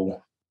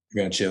cycle.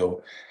 You're going to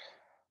chill.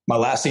 My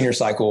last senior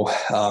cycle,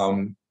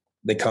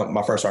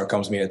 my first sergeant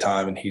comes to me at a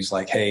time, and he's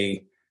like,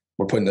 hey,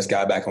 we're putting this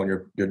guy back on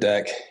your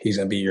deck. He's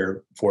going to be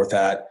your 4th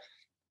hat.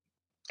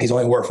 He's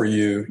only worked for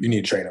you. You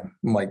need to train him.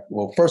 I'm like,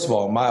 well, first of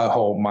all, my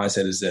whole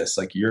mindset is this,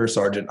 like, you're a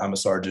sergeant. I'm a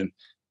sergeant.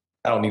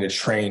 I don't need to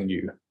train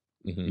you.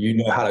 You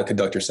know how to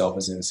conduct yourself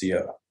as an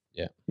NCO.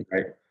 Yeah.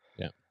 Right.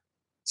 Yeah.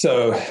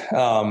 So,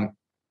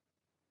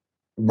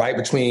 right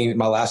between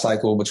my last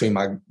cycle, between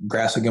my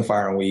grass week and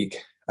firing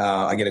week,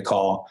 I get a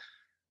call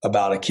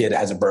about a kid that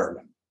has a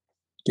burn.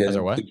 Has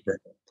a what?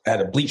 I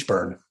had a bleach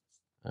burn.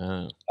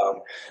 Oh.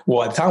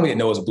 Well, at the time we didn't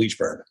know it was a bleach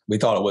burn. We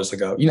thought it was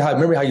like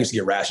remember how you used to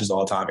get rashes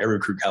all the time? Every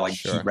recruit had like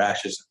heat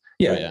rashes.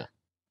 Yeah. Oh, yeah.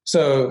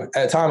 So at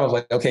the time I was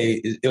like,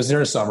 okay, it was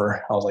during the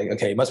summer. I was like,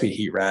 okay, it must be a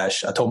heat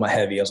rash. I told my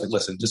heavy, I was like,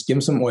 listen, just give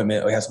him some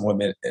ointment. I had some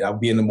ointment, and I'll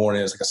be in the morning.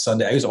 It was like a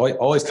Sunday. I used to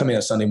always come in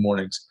on Sunday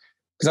mornings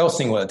because I was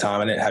single at the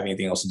time. I didn't have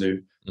anything else to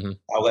do.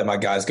 I'll let my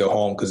guys go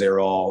home because they were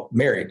all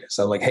married.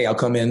 So I'm like, hey, I'll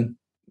come in.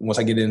 Once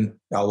I get in,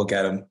 I'll look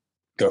at them,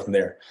 go from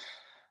there.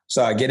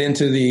 So I get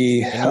into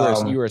the.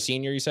 And you were a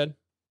senior, you said?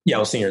 Yeah, I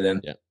was senior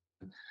then. Yeah.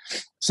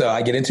 So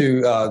I get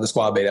into the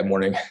squad bay that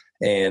morning,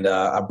 and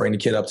I bring the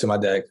kid up to my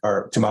deck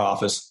or to my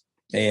office,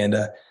 and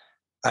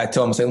I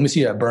tell him, I say, let me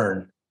see that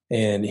burn.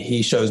 And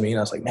he shows me, and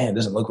I was like, man, it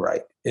doesn't look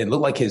right. It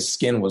looked like his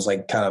skin was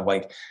like kind of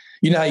like,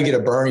 you know how you get a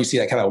burn, you see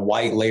that kind of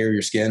white layer of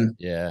your skin?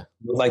 Yeah.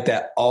 Like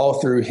that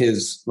all through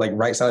his like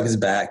right side of his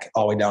back,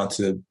 all the way down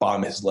to the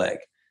bottom of his leg.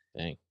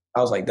 Dang.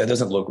 I was like, that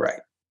doesn't look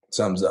right.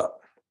 Something's up.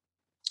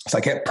 So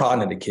I kept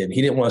prodding the kid.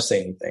 He didn't want to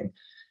say anything.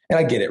 And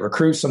I get it.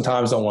 Recruits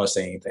sometimes don't want to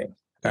say anything.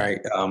 All right.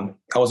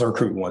 I was a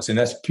recruit once, and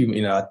that's people,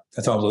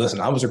 I told him, listen,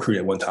 I was a recruit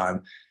at one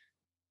time.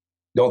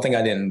 Don't think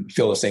I didn't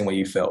feel the same way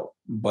you felt,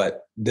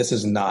 but this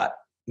is not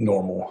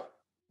normal.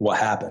 What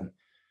happened?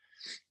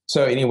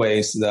 So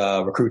anyways,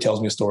 the recruit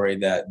tells me a story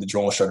that the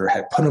drill instructor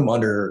had put him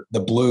under the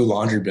blue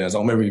laundry bins. I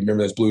don't remember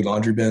those blue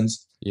laundry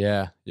bins.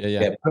 Yeah.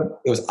 It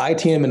was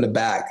ITM in the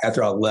back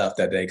after I left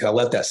that day, because I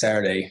left that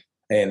Saturday,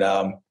 and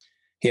I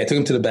took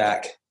him to the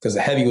back because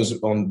the heavy was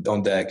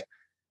on deck.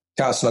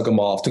 Kind of snuck him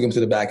off, took him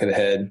to the back of the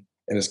head,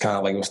 and it's kind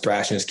of like it was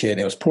thrashing his kid,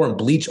 and it was pouring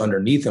bleach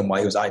underneath him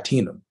while he was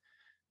ITing him.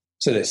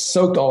 So it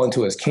soaked all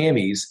into his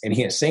camis, and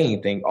he didn't say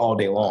anything all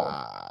day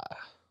long.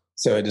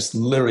 So it just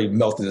literally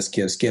melted this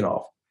kid's skin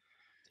off.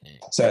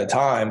 So at the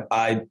time,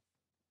 I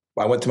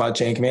went to my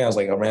chain command. I was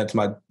like, I ran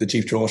to the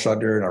chief drill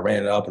instructor, and I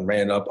ran it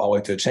up all the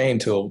way to the chain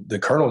till the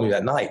colonel knew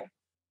that night.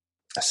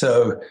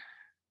 So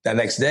that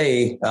next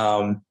day,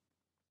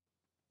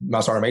 my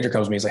sergeant major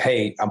comes to me. He's like,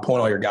 hey, I'm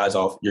pulling all your guys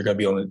off. You're gonna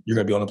be on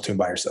the platoon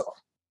by yourself.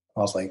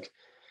 I was like,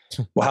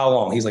 well, how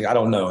long? He's like, I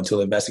don't know until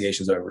the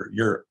investigation's over.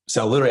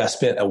 So literally I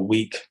spent a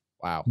week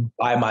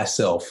by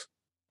myself.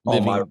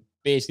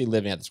 Basically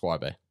living at the squad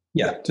bay.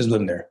 Yeah, just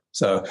living there.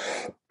 So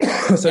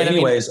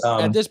anyways,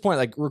 at this point,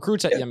 like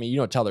recruits, I mean, you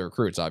don't tell the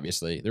recruits,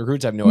 obviously. The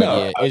recruits have no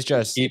idea. It's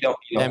just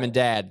them and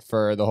dad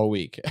for the whole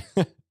week.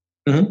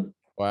 Mm-hmm.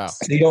 Wow.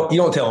 So you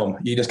don't tell them.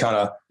 You just kind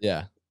of,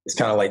 it's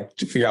kind of like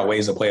to figure out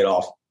ways to play it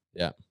off.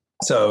 Yeah.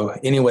 So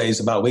anyways,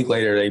 about a week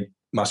later,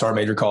 my sergeant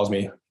major calls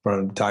me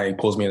from the time. He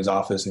pulls me in his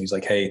office, and he's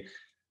like, hey,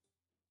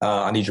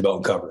 I need your belt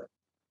and cover.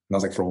 And I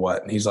was like, for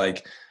what? And he's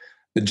like,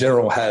 the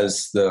general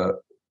has the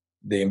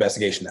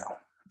investigation now,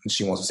 and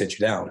she wants to sit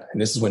you down.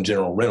 And this is when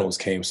General Reynolds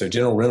came. So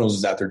General Reynolds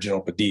is after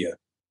General Padilla,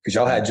 because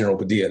y'all had General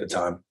Padilla at the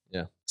time.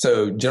 Yeah.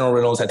 So General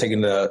Reynolds had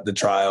taken the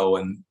trial,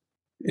 and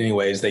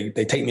anyways, they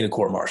take me to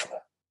court martial.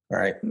 All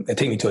right. They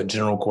take me to a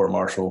general court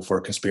martial for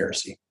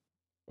conspiracy.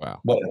 Wow.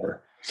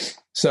 Whatever.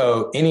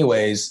 So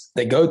anyways,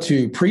 they go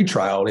to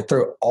pre-trial. They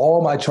throw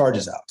all my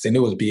charges out. They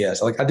knew it was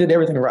BS. Like, I did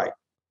everything right.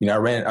 I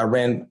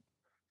ran.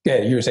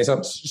 Yeah, you were say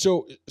something?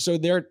 So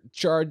they're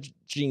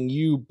charging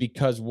you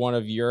because one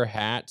of your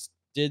hats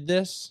did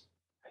this?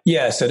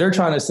 Yeah. So they're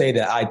trying to say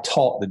that I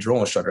taught the drill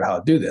instructor how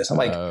to do this. I'm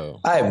like,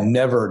 I have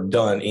never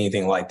done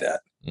anything like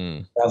that.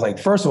 I was like,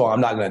 first of all, I'm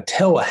not going to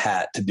tell a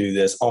hat to do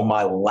this on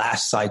my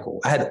last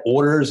cycle. I had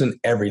orders and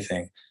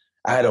everything.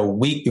 I had a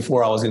week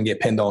before I was going to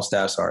get pinned on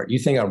staff sergeant. You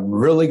think I'm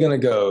really going to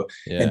go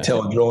and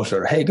tell a drill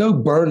instructor, hey, go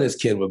burn this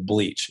kid with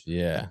bleach?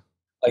 Yeah.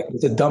 Like,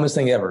 it's the dumbest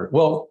thing ever.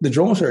 Well, the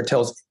drill instructor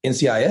tells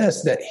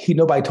NCIS that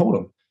nobody told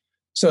him.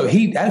 So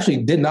he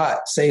actually did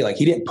not say, like,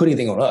 he didn't put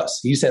anything on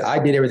us. He said, I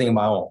did everything on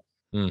my own.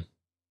 And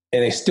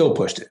they still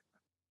pushed it.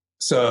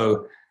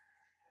 So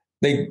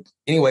they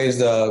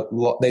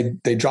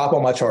drop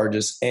all my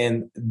charges,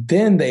 and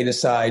then they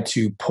decide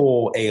to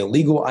pull a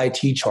illegal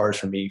IT charge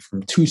from me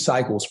from 2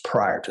 cycles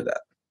prior to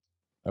that.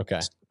 Okay.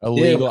 A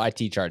legal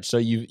IT charge. So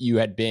you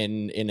had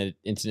been in an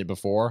incident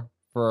before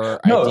for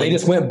No, IT? they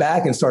just went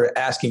back and started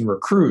asking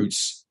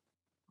recruits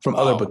from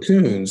other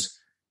platoons.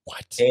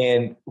 What?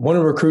 And one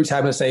of the recruits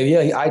happened to say,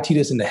 yeah, he IT'd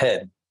us in the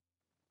head.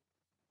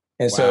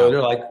 And so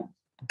they're like,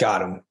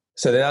 got him.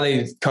 So now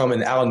they come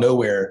and out of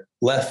nowhere,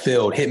 left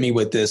field, hit me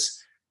with this.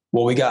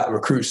 Well, we got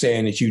recruits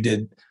saying that you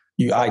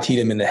IT'd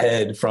him in the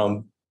head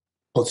from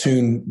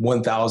platoon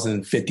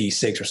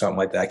 1056 or something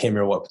like that. I can't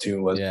remember what platoon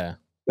it was. Yeah.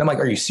 And I'm like,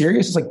 are you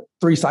serious? It's like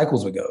 3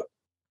 cycles ago.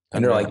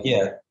 And they're like,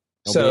 yeah.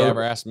 Nobody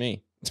ever asked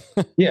me.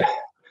 Yeah.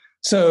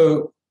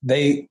 So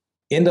they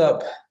end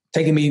up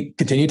continue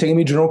taking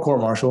me to General Court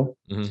Martial.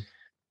 Mm-hmm.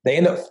 They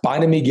end up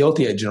finding me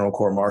guilty at General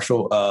Court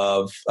Martial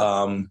of,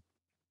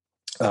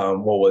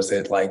 what was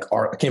it? Like,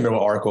 I can't remember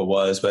what article it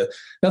was, but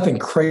nothing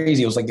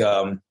crazy. It was like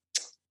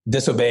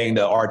disobeying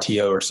the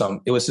RTO or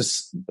something. It was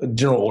just a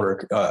general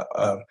order.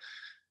 But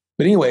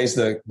anyways,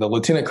 the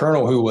lieutenant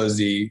colonel who was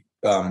the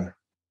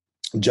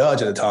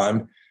judge at the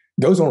time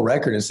goes on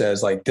record and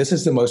says, like, this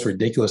is the most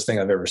ridiculous thing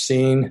I've ever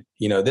seen.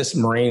 You know, this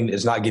Marine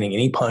is not getting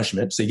any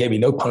punishment. So he gave me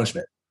no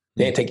punishment.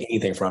 They didn't take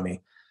anything from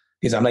me.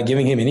 He's, I'm not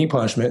giving him any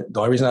punishment. The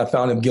only reason I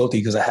found him guilty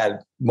because I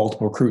had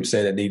multiple recruits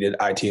say that they did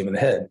IT him in the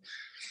head.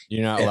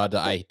 You're not allowed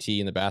to IT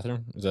in the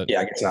bathroom? Is that?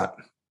 Yeah, I guess not.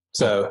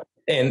 So,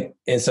 and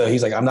so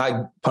he's like, I'm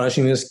not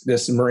punishing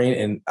this Marine,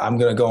 and I'm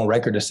going to go on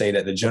record to say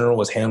that the general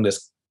was handled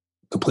this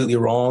completely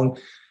wrong,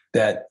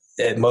 that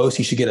at most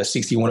he should get a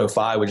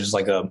 6105, which is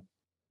like a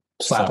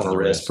slap on the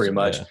wrist, pretty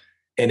much. Yeah.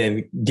 And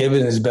then give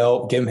him his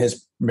belt, give him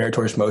his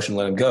meritorious promotion,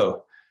 let him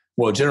go.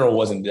 Well, general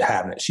wasn't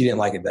having it. She didn't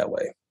like it that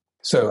way.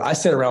 So I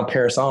sat around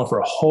Paris Island for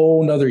a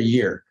whole nother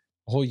year.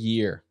 A whole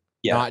year.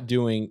 Yeah. Not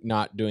doing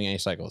any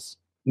cycles.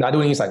 Not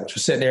doing any cycles.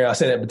 Just sitting there. I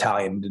sat at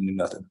battalion and didn't do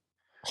nothing.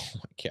 Oh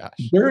my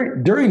gosh.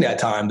 During that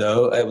time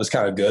though, it was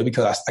kind of good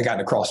because I got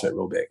into CrossFit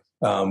real big.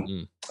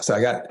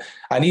 So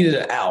I needed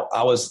an out.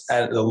 I was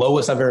at the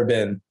lowest I've ever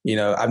been. You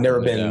know, I've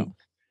never been.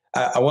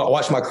 I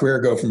watched my career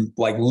go from,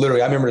 like,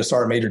 literally, I remember the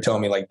sergeant major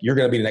telling me, like, you're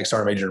going to be the next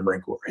sergeant major in the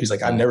Marine Corps. He's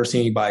like, I've never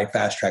seen anybody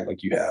fast track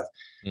like you have.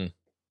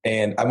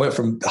 And I went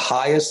from the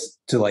highest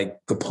to like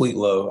complete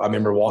low. I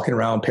remember walking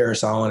around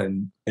Paris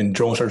Island and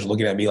drill instructors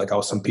looking at me like I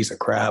was some piece of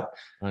crap.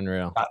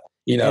 Unreal.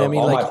 You know, and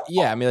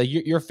I mean,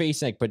 you're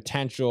facing like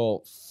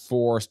potential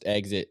forced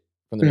exit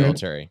from the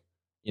military.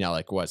 You know,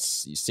 like what,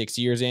 6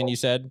 years in, you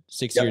said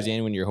 6 years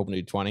in when you're hoping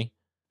to do 20.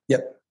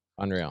 Yep.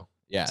 Unreal.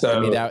 Yeah. So, I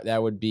mean,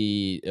 that would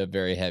be a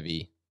very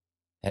heavy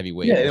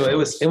weight. Yeah,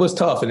 it was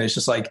tough. And it's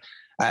just like,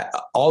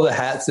 all the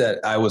hats that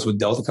I was with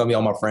Delta Company,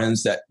 all my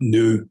friends that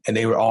knew, and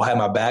they were all had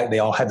my back. They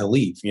all had to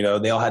leave. You know,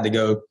 they all had to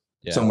go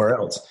somewhere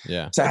else.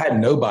 Yeah. So I had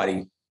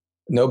nobody.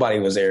 Nobody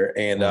was there,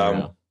 and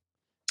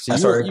so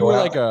you were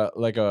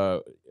like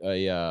a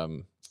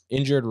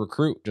injured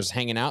recruit just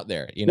hanging out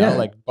there. You know,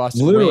 like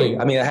busting. Literally,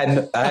 I mean, I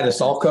had a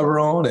salt cover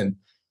on, and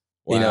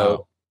you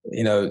know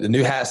the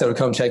new hats that would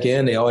come check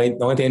in. The only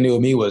thing they knew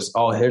of me was,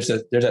 oh, there's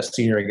that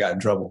senior that got in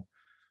trouble.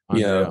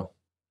 You know,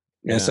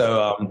 and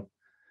so.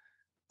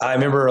 I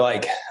remember,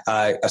 like,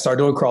 I started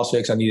doing CrossFit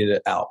because I needed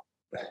it out.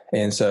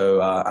 And so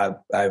I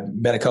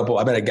met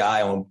a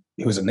guy who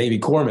was a Navy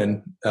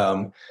corpsman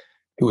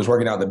who was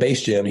working out in the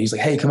base gym. And he's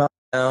like, hey, come out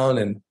down.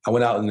 And I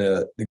went out in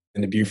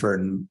the Beaufort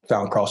and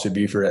found CrossFit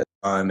Beaufort at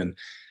the time. And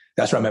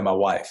that's where I met my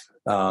wife.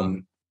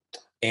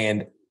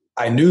 And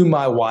I knew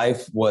my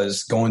wife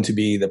was going to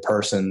be the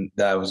person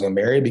that I was going to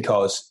marry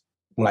because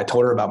when I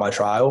told her about my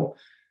trial,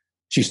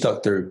 she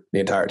stuck through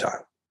the entire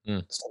time.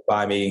 Stuck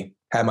by me,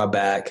 had my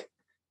back.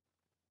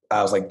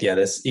 I was like, yeah,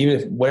 even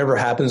if whatever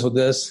happens with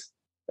this,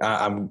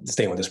 I'm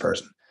staying with this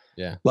person.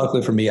 Yeah.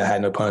 Luckily for me, I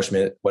had no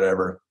punishment,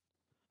 whatever.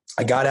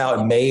 I got out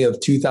in May of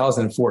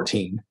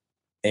 2014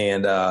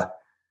 and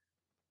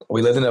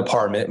we lived in an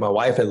apartment. My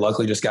wife had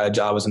luckily just got a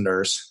job as a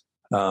nurse.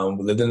 We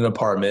lived in an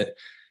apartment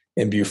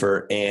in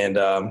Beaufort and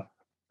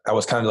I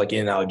was kind of like in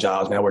and out of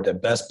jobs. Man, I worked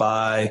at Best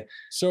Buy.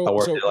 So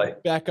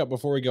back up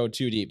before we go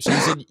too deep. So you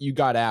said you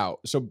got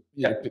out. So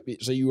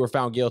you were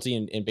found guilty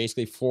and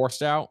basically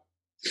forced out?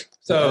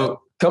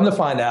 So come to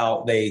find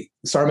out,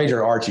 Sergeant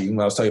Major Archie, who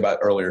I was telling you about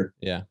earlier.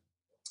 Yeah.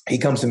 He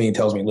comes to me and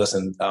tells me,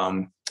 listen,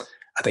 I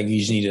think you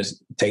just need to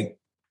take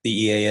the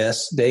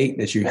EAS date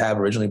that you have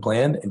originally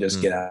planned and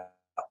just get out.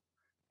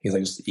 He's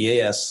like, just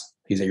EAS.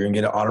 He's like, you're going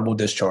to get an honorable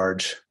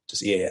discharge,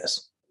 just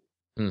EAS.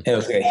 And it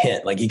was like a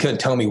hint. Like, he couldn't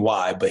tell me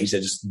why, but he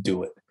said, just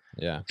do it.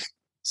 Yeah.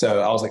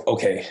 So I was like,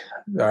 okay,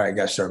 all right,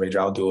 gosh, Sergeant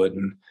Major, I'll do it.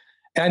 And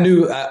I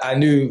knew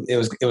it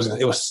was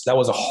that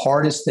was the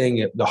hardest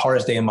thing. The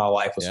hardest day in my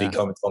life was he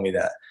come and tell me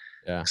that.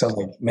 Yeah. So I was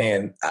like,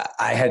 man,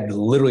 I had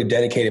literally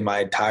dedicated my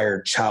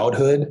entire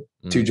childhood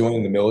to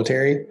joining the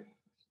military.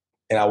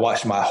 And I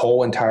watched my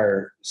whole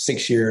entire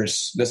 6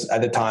 years.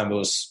 At the time, it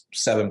was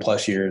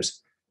 7+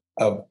 years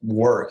of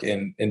work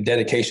and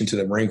dedication to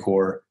the Marine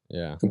Corps.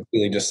 Yeah.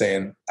 Completely just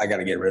saying, I got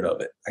to get rid of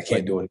it. I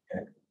can't do it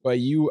again. But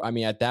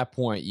at that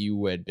point,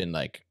 you had been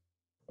like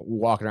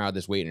walking around with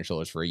this weight on your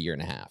shoulders for a year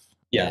and a half.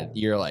 Yeah. And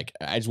you're like,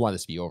 I just want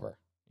this to be over,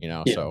 you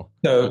know? Yeah. So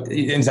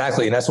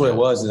exactly. And that's what it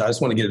was. Is I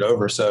just want to get it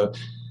over. So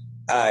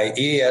I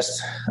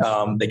EAS,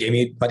 they gave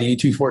me my DD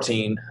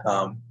 214.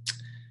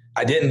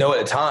 I didn't know at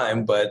the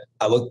time, but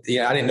I looked,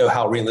 I didn't know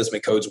how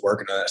reenlistment codes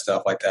work and all that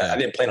stuff like that. Yeah. I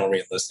didn't plan on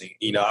reenlisting,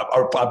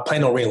 I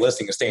planned on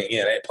reenlisting and staying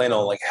in. I didn't plan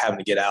on like having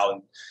to get out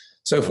and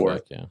so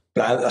forth. Yeah.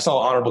 But I saw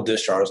honorable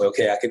discharge. I was like,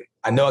 okay,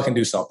 I know I can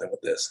do something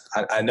with this.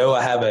 I know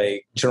I have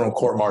a general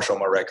court martial on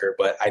my record,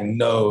 but I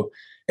know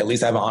at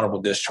least I have an honorable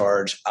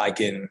discharge. I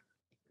can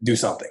do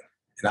something.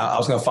 And I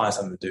was going to find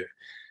something to do.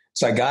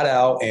 So I got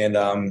out,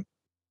 and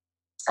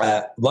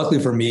luckily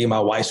for me, my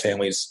wife's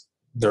family's,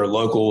 they're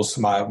locals.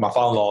 My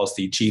father-in-law is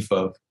the chief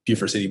of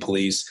Beaufort City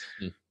Police.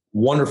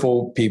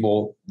 Wonderful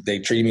people. They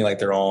treated me like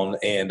their own.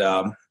 And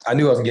I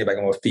knew I was going to get back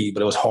on my feet,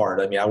 but it was hard.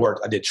 I mean,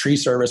 I did tree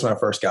service when I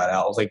first got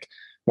out. I was like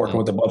working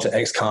with a bunch of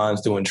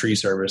ex-cons doing tree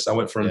service. I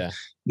went from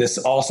this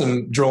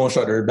awesome drill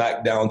instructor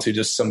back down to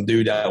just some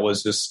dude that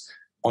was just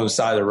on the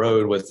side of the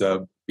road with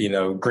a,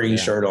 green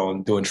shirt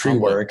on doing tree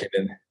work. And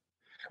then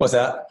what's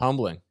that?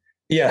 Humbling.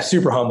 Yeah,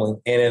 super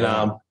humbling. And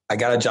then I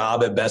got a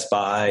job at Best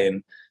Buy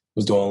and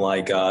was doing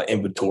like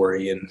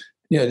inventory and,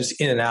 just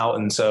in and out.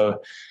 And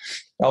so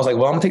I was like,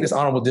 well, I'm gonna take this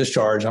honorable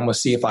discharge. I'm gonna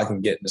see if I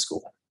can get into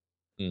school.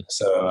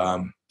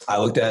 So I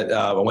looked at,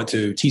 I went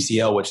to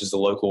TCL, which is the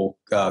local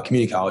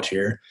community college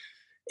here.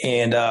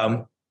 And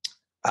I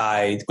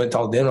went and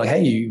talked to them like,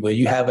 hey,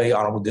 you have a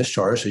honorable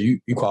discharge. So you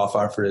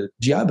qualify for the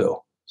GI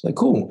Bill. It's like,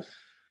 cool.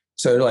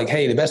 So they're like,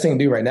 hey, the best thing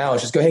to do right now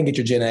is just go ahead and get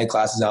your Gen Ed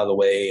classes out of the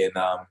way. And,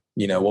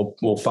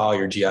 we'll file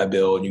your GI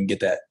Bill and you can get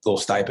that little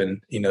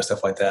stipend,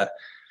 stuff like that.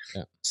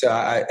 Yeah. So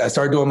I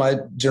started doing my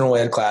general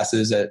ed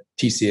classes at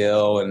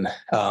TCL and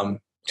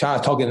kind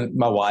of talking to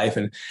my wife.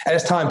 And at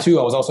this time too,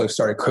 I was also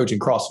started coaching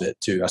CrossFit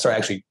too. I started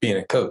actually being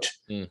a coach.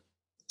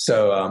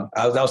 So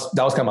that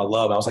was kind of my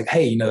love. I was like,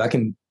 hey,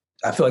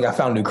 I feel like I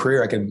found a new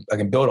career I can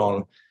build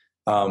on.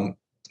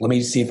 Let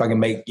me see if I can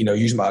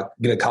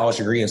get a college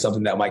degree in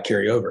something that might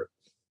carry over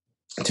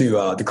to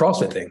the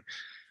CrossFit thing.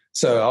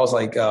 So I was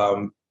like,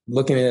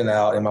 looking in and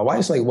out, and my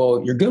wife's like,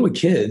 well, you're good with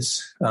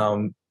kids.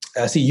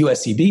 I see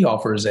USCB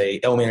offers a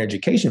elementary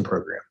education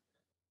program.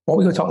 Why don't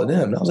we go talk to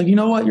them? And I was like, you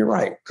know what? You're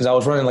right. Cause I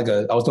was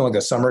doing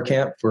a summer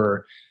camp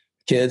for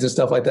kids and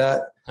stuff like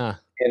that. Huh.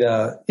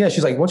 And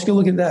she's like, why don't you go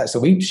look at that?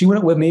 So she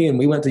went with me and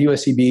we went to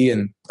USCB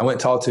and I went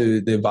and talked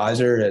to the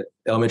advisor at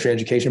elementary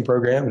education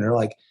program. And they're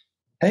like,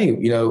 hey,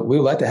 we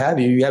would like to have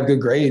you. You have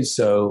good grades.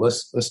 So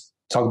let's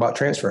talk about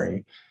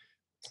transferring.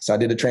 So I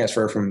did the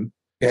transfer from.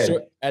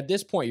 So at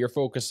this point, you're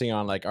focusing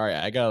on like, all right,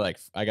 I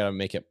gotta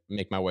make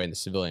my way in the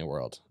civilian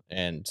world,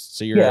 and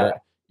so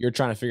you're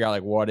trying to figure out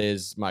like what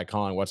is my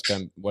calling, what's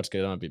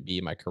gonna be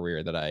my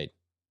career that I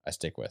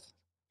stick with.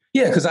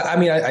 Yeah, because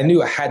I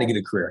knew I had to get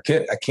a career.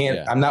 I can't.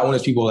 Yeah. I'm not one of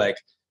those people like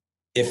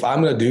if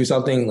I'm gonna do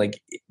something like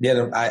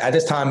at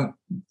this time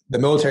the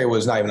military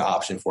was not even an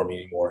option for me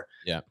anymore.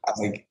 Yeah, I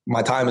think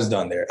my time is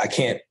done there. I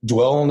can't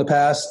dwell on the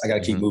past. I got to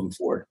keep moving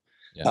forward.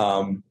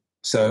 Yeah.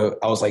 So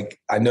I was like,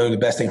 I know the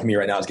best thing for me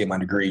right now is get my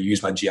degree,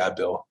 use my GI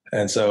Bill.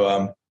 And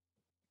so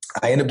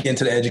I ended up getting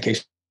to the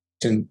education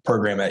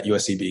program at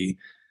USCB.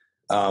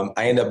 I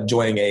ended up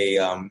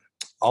joining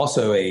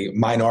also a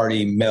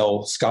minority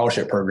male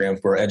scholarship program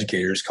for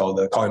educators called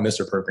the Call Me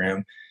Mister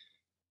program.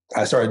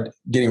 I started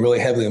getting really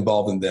heavily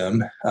involved in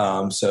them.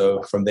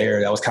 So from there,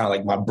 that was kind of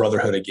like my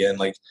brotherhood again,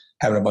 like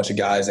having a bunch of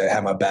guys that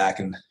had my back.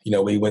 And,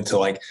 we went to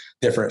like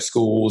different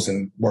schools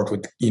and worked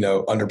with,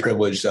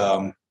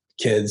 underprivileged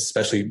kids,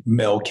 especially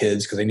male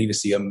kids, because they need to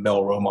see a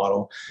male role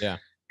model. Yeah.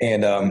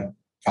 And I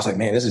was like,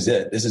 man, this is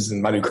it. This is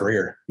my new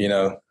career.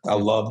 I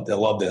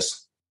love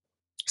this.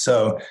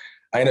 So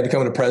I ended up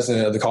becoming the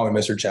president of the Call Me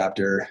Mister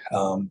chapter.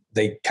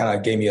 They kind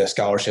of gave me a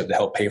scholarship to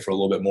help pay for a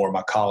little bit more of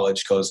my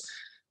college because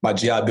my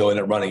GI Bill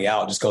ended up running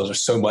out just because there's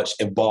so much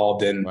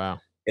involved in the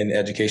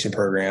education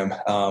program.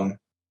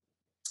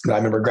 But I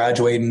remember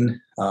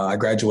graduating. I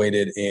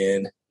graduated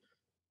in,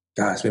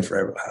 it's been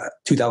forever,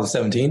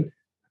 2017.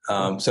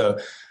 So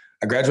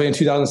I graduated in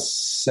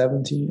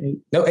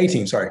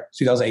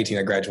 2018,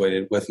 I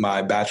graduated with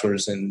my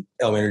bachelor's in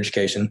elementary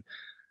education.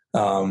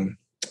 And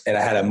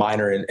I had a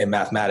minor in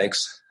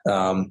mathematics.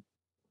 And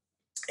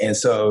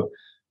so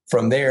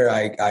from there,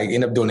 I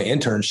ended up doing an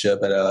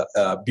internship at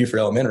a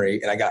Beaufort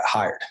Elementary and I got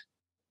hired.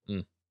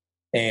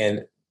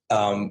 And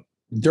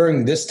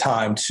during this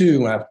time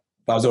too, when I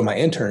was doing my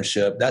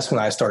internship, that's when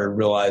I started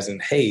realizing,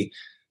 hey,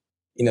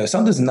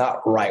 something's not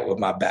right with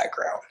my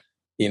background.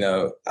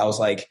 I was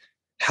like,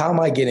 how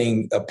am I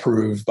getting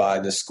approved by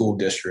the school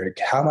district?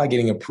 How am I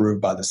getting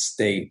approved by the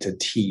state to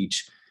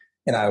teach?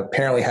 And I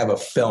apparently have a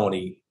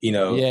felony,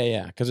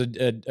 Yeah. Because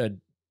a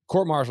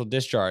court-martial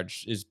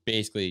discharge is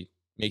basically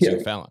makes you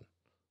a felon,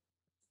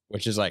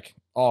 which is like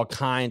all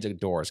kinds of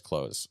doors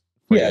close.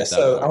 Yeah.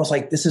 So I was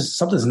like,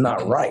 something's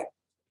not right.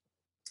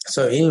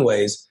 So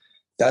anyways,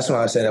 that's when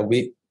I said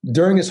that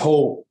during this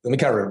whole, let me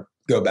kind of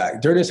go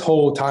back. During this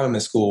whole time I'm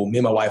in school, me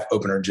and my wife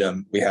opened our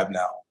gym we have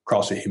now.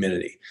 CrossFit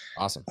Humidity.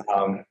 Awesome.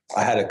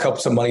 I had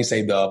some money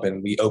saved up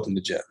and we opened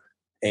the gym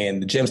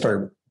and the gym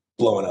started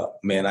blowing up,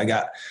 man. I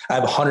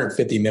have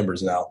 150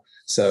 members now.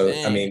 So,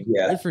 dang, I mean,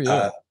 yeah. Good for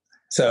you.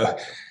 So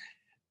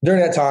during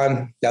that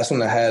time, that's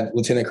when I had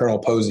Lieutenant Colonel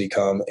Posey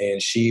come,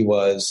 and she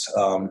was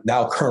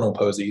now Colonel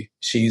Posey.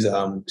 She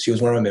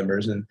was one of my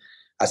members, and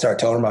I started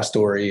telling her my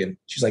story, and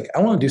she's like,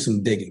 "I want to do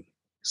some digging.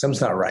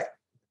 Something's not right."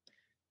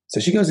 So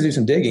she goes to do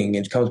some digging,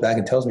 and she comes back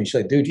and tells me, she's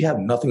like, "Dude, you have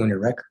nothing on your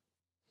record."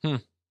 I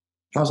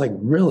was like,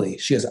 "Really?"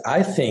 She goes,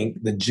 "I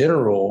think the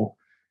general,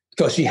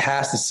 because she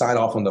has to sign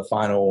off on the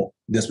final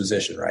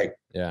disposition, right?"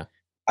 Yeah.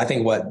 I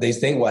think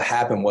what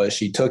happened was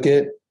she took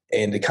it,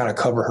 and to kind of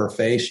cover her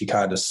face, she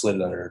kind of just slid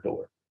it under her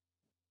door.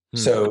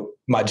 So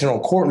my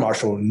general court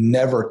martial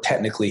never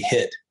technically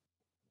hit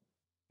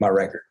my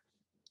record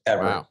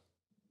ever. Wow.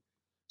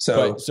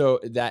 So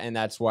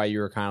that's why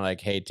you were kind of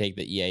like, hey, take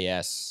the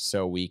EAS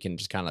so we can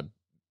just kind of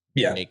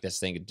make this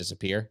thing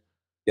disappear.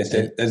 Yes,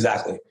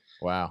 exactly.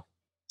 Wow.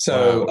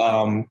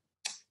 So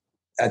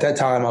at that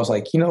time, I was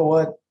like, you know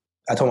what?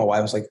 I told my wife,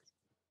 I was like,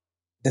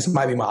 this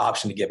might be my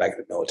option to get back in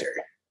the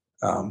military.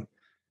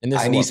 And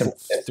this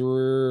is 3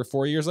 or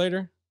 4 years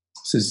later?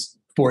 This is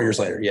 4 years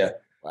later, yeah.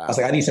 Wow. I was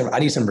like, I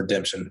need some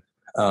redemption.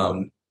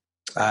 I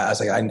was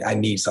like, I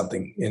need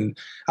something. And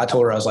I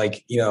told her, I was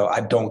like,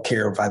 I don't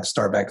care if I have to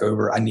start back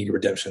over. I need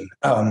redemption.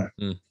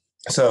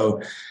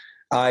 So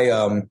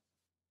I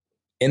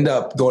end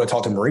up going to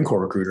talk to a Marine Corps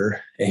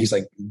recruiter, and he's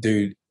like,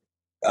 dude,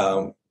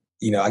 I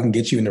can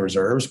get you in the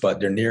reserves,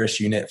 but their nearest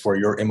unit for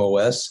your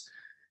MOS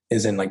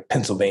is in like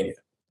Pennsylvania.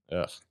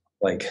 Ugh.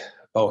 Like,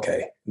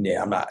 okay,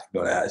 yeah, I'm not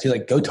going to ask. He's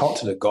like, go talk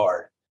to the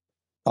guard.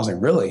 I was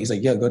like, really? He's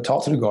like, yeah, go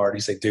talk to the guard.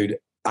 He's like, dude,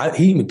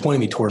 he even pointed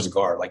me towards the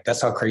guard. Like,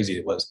 that's how crazy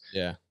it was.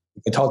 Yeah.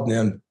 I talked to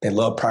them. They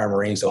love prior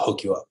Marines. They'll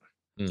hook you up.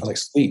 I was like,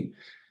 sweet.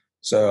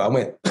 So I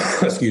went,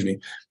 excuse me.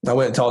 I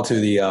went and talked to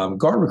the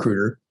guard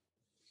recruiter,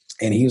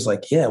 and he was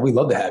like, yeah, we'd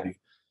love to have you.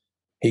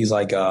 He's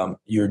like,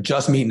 you're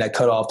just meeting that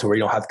cutoff to where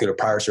you don't have to go to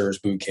prior service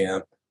boot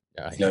camp.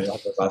 You don't know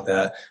about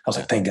that. I was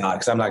like, thank God,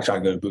 because I'm not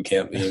trying to go to boot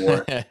camp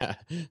anymore.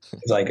 He's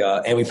like,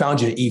 and we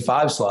found you an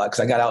E5 slot, because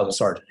I got out as a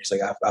sergeant. He's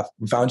like,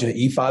 we found you an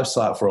E5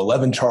 slot for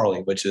 11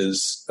 Charlie, which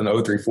is an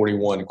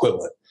 0341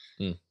 equivalent.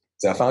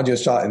 So I found you a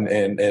shot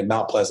in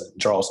Mount Pleasant,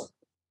 Charleston.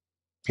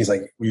 He's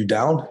like, were you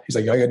down? He's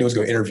like, all you got to do is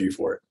go interview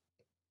for it.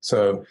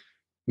 So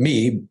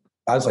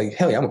I was like,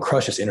 hell yeah, I'm going to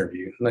crush this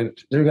interview. Like,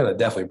 they're going to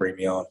definitely bring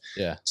me on.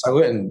 Yeah. So I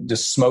went and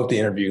just smoked the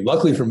interview.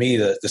 Luckily for me,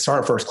 the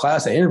sergeant first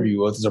class I interviewed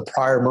with is a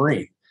prior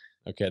Marine.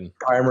 Okay.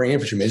 Prior Marine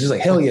infantryman. It's just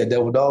like, hell yeah,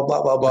 devil dog,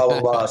 blah, blah, blah,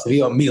 blah, blah. So he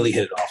immediately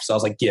hit it off. So I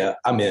was like, yeah,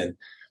 I'm in.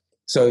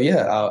 So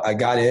yeah, I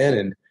got in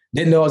and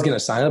didn't know I was getting a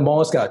signing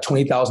bonus, got a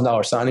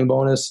 $20,000 signing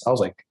bonus. I was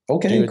like,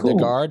 okay, dude, cool.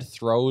 The guard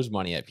throws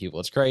money at people.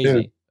 It's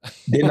crazy.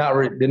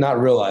 Dude, did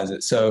not realize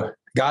it. So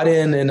got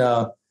in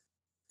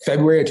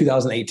February of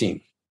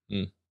 2018.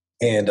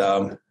 And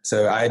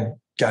so I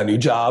got a new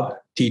job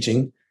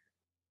teaching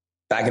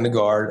back in the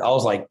guard. I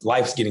was like,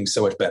 life's getting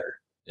so much better.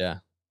 Yeah.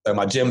 So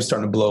my gym's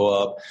starting to blow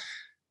up.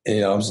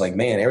 And, I was like,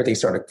 man, everything's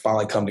starting to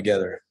finally come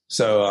together.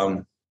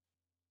 So,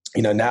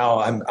 now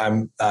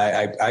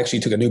I actually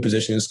took a new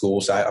position in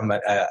school. So I'm an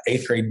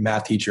 8th grade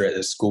math teacher at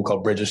this school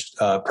called British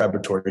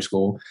Preparatory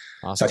School.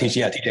 Awesome. So I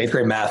teach 8th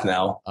grade math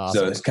now. Awesome.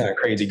 So it's kind of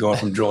crazy going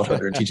from drill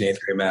instructor to teaching 8th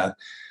grade math.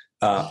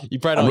 You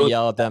probably don't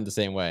yell at them the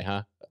same way,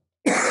 huh?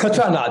 I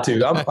try not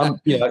to. I'm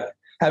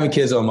having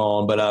kids on my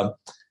own, but I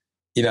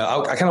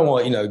kind of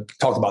want to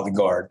talk about the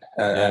guard.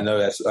 I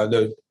know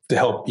to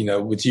help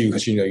with you,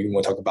 because you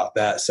want to talk about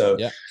that. So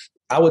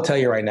I will tell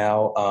you right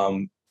now,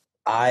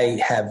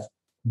 I have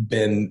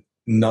been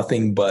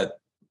nothing but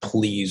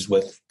pleased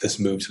with this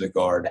move to the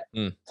guard.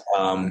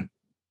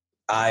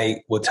 I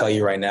will tell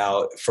you right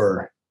now,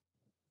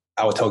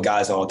 I will tell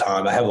guys all the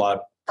time, I have a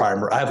lot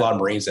of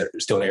Marines that are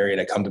still in the area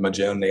that come to my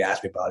gym and they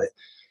ask me about it.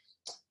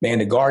 Man,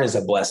 the guard is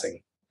a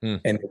blessing. And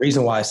the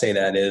reason why I say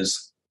that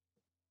is,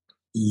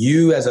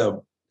 you as a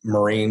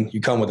Marine,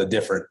 you come with a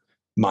different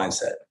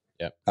mindset.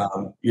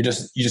 You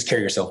just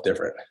carry yourself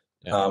different.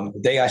 The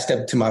day I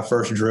stepped into my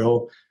first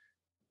drill,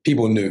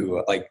 people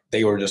knew, like,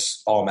 they were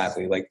just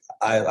automatically like,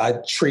 I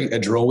treat a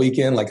drill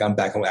weekend like I'm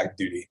back on active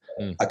duty.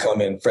 I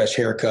come in fresh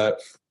haircut,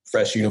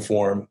 fresh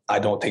uniform. I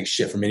don't take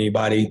shit from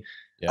anybody.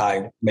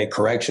 I make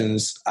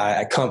corrections.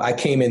 I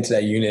came into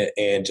that unit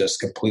and just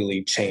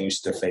completely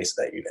changed the face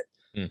of that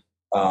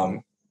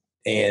unit.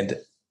 And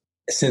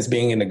since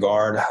being in the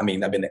guard, I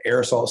mean, I've been to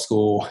air assault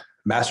school,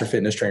 master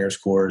fitness trainers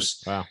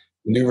course,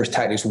 maneuvers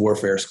tactics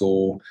warfare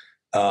school.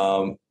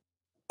 I'm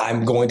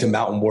going to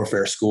mountain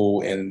warfare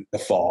school in the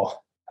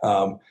fall.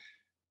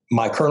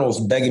 My colonel's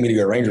begging me to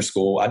go to ranger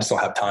school. I just don't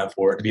have time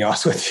for it, to be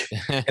honest with you.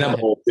 And I'm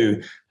old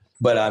too.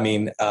 But I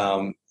mean,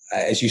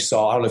 as you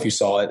saw, I don't know if you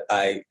saw it,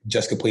 I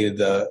just completed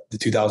the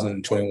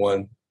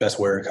 2021 best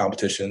warrior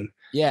competition.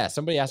 Yeah.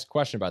 Somebody asked a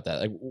question about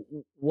that. Like,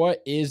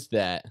 what is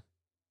that?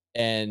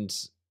 And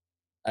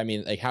I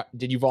mean, like, how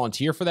did you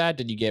volunteer for that?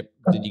 Did you get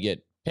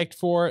picked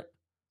for it?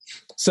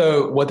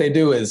 So what they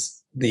do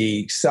is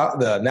the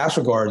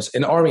National Guards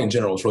and the Army in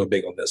general is really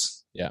big on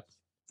this. Yeah.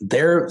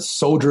 Their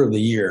soldier of the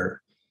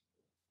year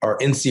or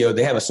NCO,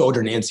 they have a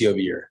soldier and NCO of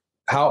the year.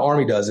 How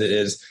Army does it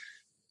is,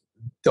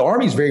 the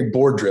Army is very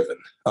board driven,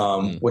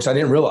 which I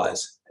didn't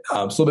realize. It's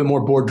a little bit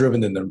more board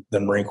driven than the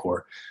Marine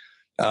Corps.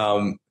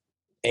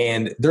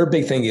 And their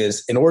big thing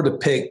is, in order to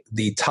pick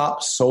the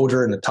top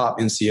soldier and the top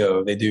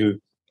NCO, they do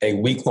a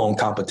week-long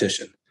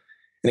competition.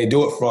 And they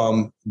do it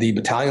from the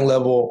battalion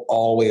level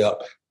all the way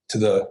up to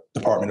the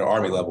department or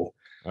army level.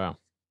 Wow.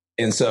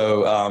 And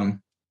so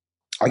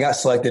I got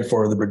selected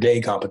for the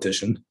brigade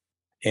competition.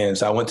 And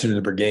so I went to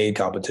the brigade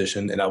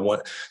competition, and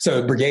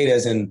so brigade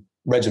as in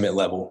regiment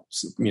level,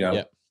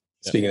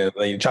 speaking of,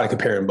 like, trying to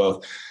compare them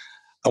both.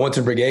 I went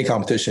to brigade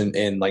competition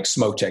and like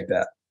smoke checked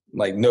that.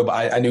 Like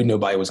nobody, I knew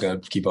nobody was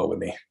going to keep up with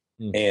me.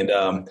 And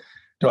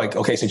they're like,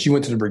 okay, since you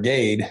went to the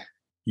brigade,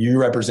 you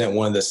represent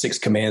one of the 6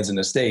 commands in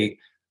the state.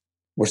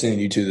 We're sending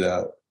you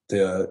to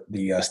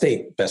the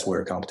state best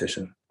warrior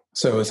competition.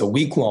 So it's a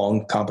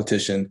week-long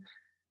competition,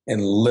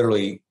 and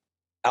literally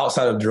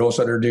outside of drill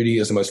instructor duty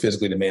is the most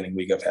physically demanding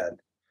week I've had.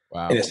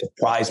 Wow. And it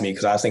surprised me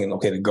because I was thinking,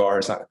 okay, the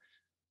guard's not.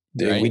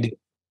 Right. We did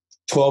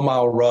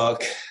 12-mile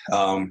ruck,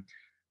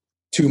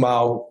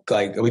 2-mile,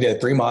 like we did a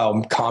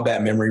 3-mile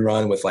combat memory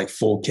run with like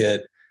full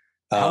kit.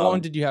 How long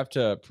did you have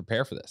to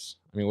prepare for this?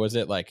 I mean, was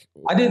it like?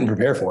 I didn't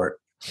prepare for it.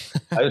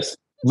 I just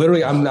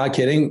literally, I'm not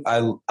kidding.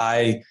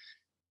 I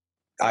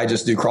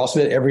just do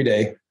CrossFit every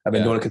day. I've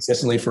been doing it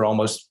consistently for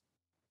almost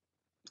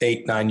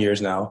 8-9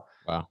 years now.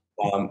 Wow.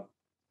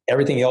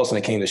 Everything else when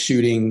it came to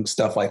shooting,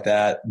 stuff like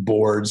that,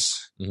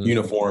 boards,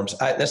 uniforms,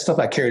 that's stuff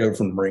I carried over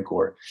from the Marine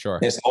Corps. Sure.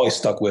 And it's always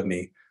stuck with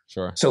me.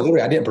 Sure. So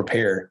literally I didn't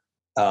prepare.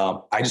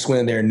 I just went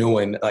in there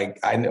knowing, like,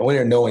 I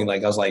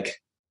was like,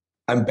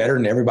 I'm better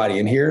than everybody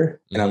in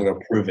here, and I'm going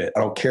to prove it. I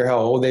don't care how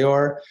old they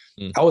are.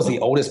 I was the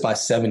oldest by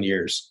 7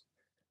 years.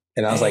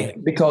 And I was like,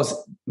 because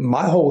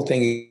my whole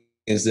thing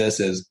is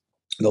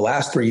the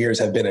last 3 years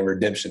have been a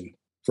redemption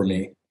for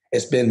me.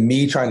 It's been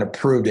me trying to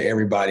prove to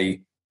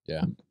everybody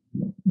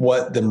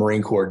what the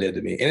Marine Corps did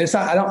to me. And it's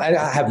not,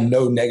 I have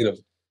no negative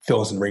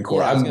feelings in the Marine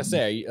Corps. I was going to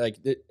say, like,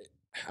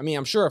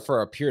 I'm sure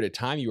for a period of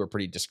time you were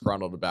pretty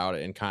disgruntled about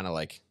it and kind of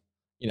like,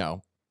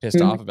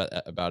 pissed off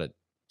about it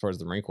towards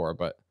the Marine Corps.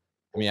 But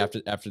I mean,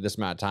 after this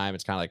amount of time,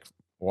 it's kind of like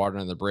water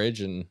under the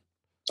bridge. And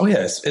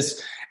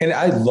and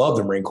I love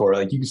the Marine Corps.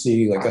 Like, you can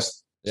see, like, I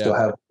still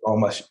have all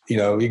my, you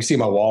can see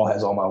my wall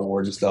has all my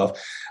awards and stuff.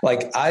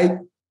 Like, I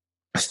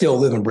still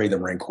live and breathe the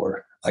Marine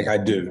Corps. Like, I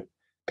do,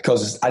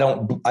 because I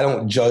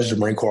don't judge the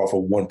Marine Corps off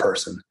of one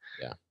person.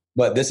 Yeah.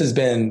 But this has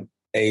been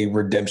a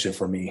redemption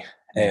for me.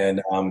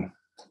 And,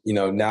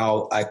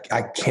 now I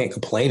can't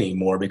complain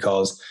anymore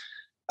because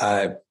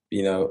I've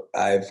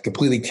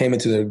completely came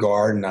into the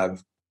Guard, and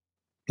I've,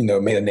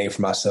 made a name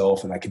for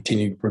myself, and I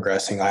continue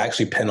progressing. I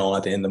actually pin on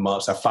at the end of the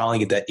month. So I finally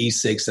get that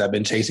E6 that I've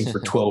been chasing for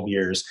 12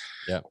 years.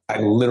 Yeah. I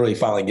literally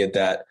finally get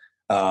that.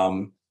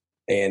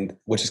 And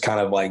which is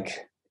kind of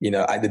like,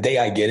 the day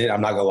I get it,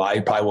 I'm not gonna lie, I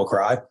probably will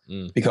cry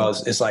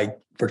because it's like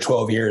for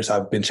 12 years,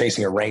 I've been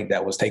chasing a rank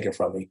that was taken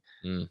from me.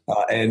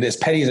 And as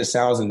petty as it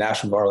sounds in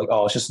National Guard, like,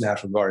 oh, it's just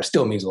National Guard, it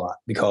still means a lot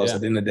because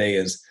at the end of the day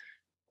is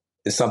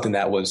something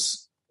that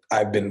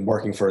I've been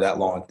working for that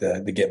long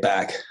to get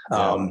back.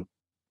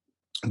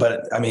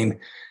 But I mean,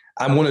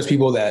 I'm one of those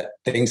people that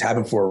things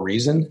happen for a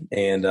reason.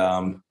 And,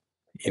 I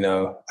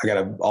got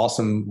an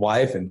awesome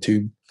wife and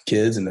 2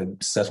 kids and a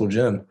successful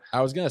gym. I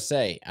was going to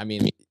say, I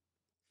mean,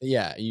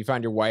 you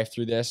found your wife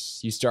through this,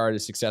 you started a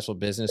successful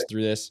business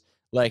through this.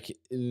 Like,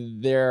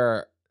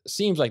 there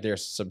seems like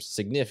there's some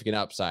significant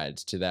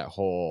upsides to that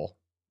whole,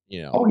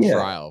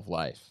 trial of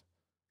life.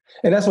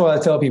 And that's what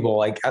I tell people.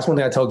 Like, that's one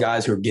thing I tell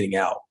guys who are getting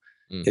out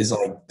is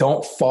like,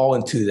 don't fall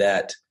into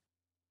that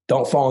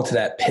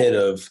pit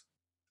of,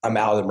 I'm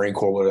out of the Marine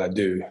Corps. What do I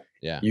do?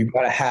 Yeah. You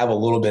got to have a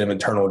little bit of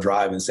internal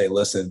drive and say,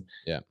 listen,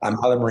 I'm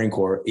out of the Marine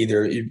Corps.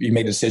 Either you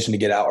made a decision to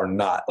get out or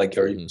not, like,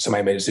 or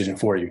somebody made a decision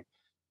for you.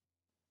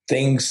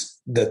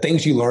 The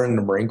things you learn in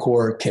the Marine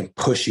Corps can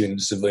push you into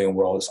the civilian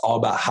world. It's all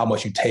about how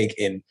much you take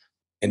and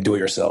do it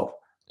yourself.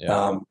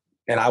 Yeah.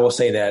 And I will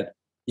say that,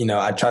 I'm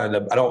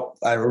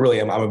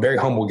a very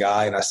humble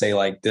guy. And I say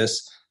like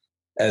this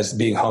as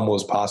being humble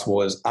as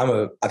possible I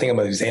think I'm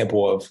an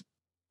example of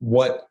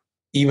what,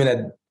 even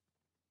at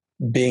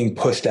being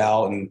pushed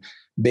out and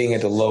being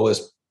at the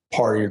lowest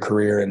part of your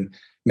career and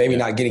maybe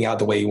not getting out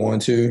the way you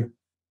wanted to,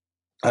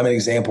 I'm an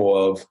example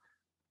of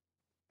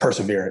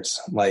perseverance.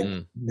 Like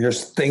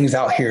there's things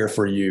out here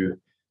for you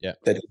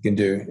that you can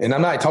do. And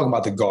I'm not talking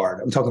about the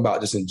Guard. I'm talking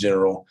about just in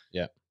general.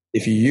 Yeah.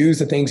 If you use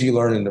the things you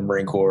learn in the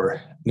Marine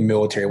Corps, the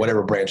military,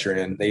 whatever branch you're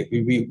in,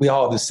 we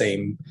all have the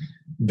same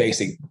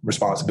basic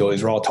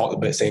responsibilities. We're all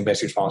taught the same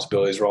basic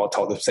responsibilities. We're all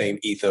taught the same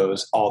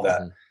ethos, all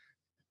that.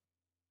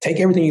 Take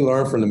everything you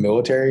learn from the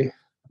military,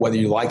 whether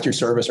you like your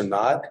service or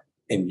not,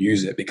 and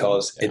use it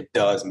because it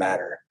does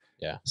matter.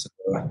 Yeah. So,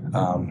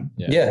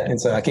 and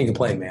so I can't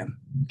complain, man.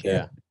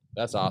 Yeah.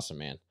 That's awesome,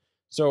 man.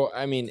 So,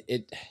 I mean,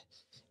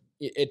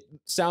 it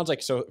sounds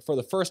like, so for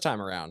the first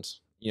time around,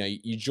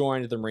 you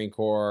joined the Marine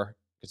Corps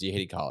because you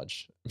hated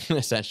college,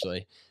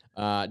 essentially.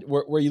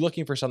 Were you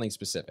looking for something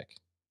specific?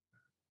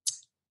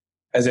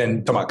 As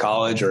in, talking about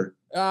college or?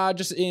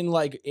 Just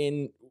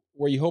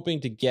were you hoping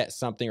to get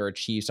something or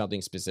achieve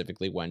something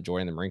specifically when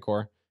joining the Marine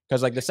Corps?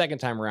 Because like the second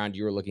time around,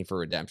 you were looking for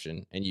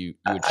redemption, and you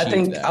achieved I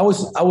think that. I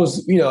was,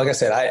 like I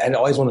said, I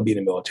always want to be in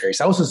the military.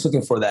 So I was just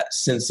looking for that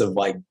sense of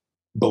like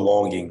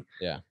belonging.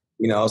 Yeah.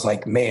 I was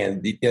like,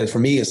 man, for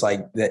me, it's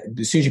like that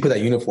as soon as you put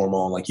that uniform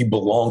on, like you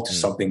belong to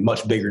something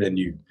much bigger than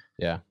you.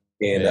 Yeah.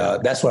 And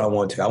that's what I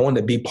wanted to. I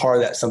wanted to be part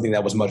of that, something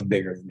that was much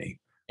bigger than me.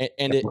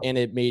 And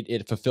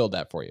it fulfilled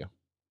that for you.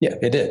 Yeah,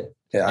 it did.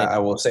 Yeah, I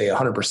will say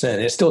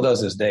 100%. It still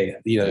does this day.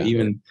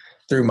 Even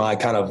through my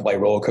kind of like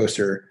roller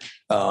coaster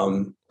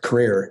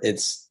career,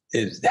 it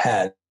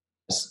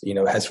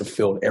has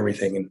fulfilled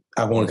everything, and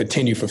I want to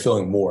continue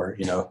fulfilling more.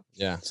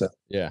 Yeah. So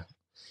yeah.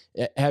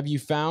 Have you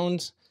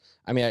found?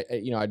 I mean,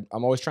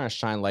 I'm always trying to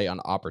shine light on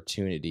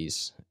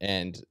opportunities,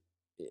 and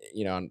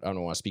I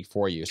don't want to speak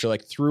for you. So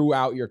like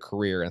throughout your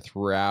career and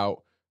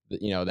throughout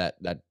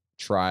that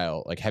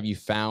trial, like have you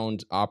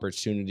found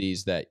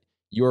opportunities that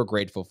you're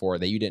grateful for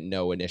that you didn't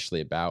know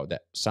initially about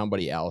that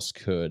somebody else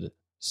could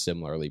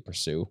similarly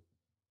pursue?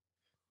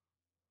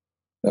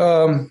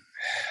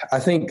 I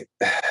think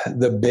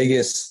the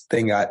biggest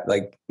thing I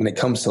like when it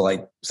comes to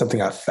like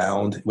something I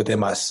found within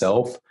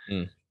myself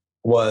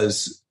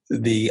was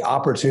the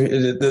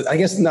opportunity. I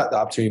guess not the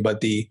opportunity,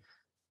 but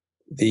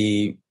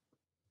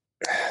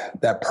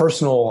that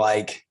personal,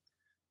 like,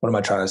 what am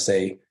I trying to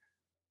say?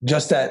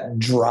 Just that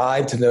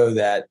drive to know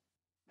that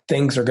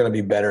things are going to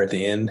be better at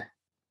the end.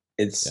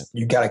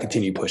 You got to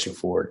continue pushing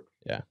forward.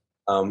 Yeah.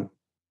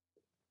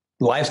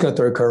 Life's going to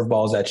throw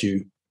curveballs at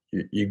you.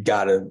 You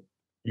gotta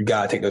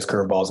take those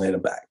curveballs and hit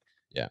them back.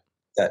 Yeah.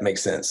 That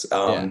makes sense.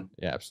 Yeah,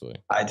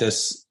 absolutely.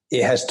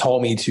 It has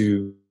taught me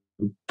to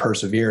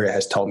persevere. It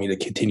has taught me to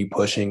continue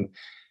pushing,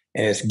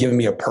 and it's given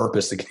me a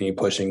purpose to continue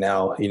pushing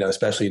now,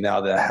 especially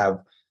now that I have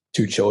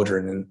 2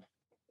 children.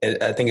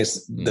 And I think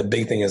it's the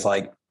big thing is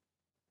like,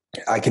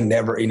 I can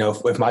never,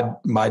 if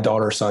my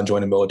daughter or son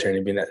join the military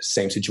and be in that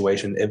same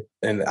situation,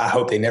 and I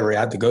hope they never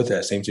have to go through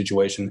that same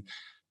situation,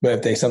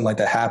 but if something like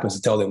that happens,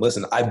 to tell them,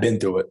 listen, I've been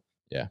through it.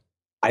 Yeah.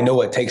 I know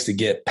what it takes to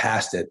get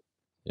past it.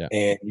 Yeah.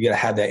 And you got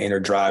to have that inner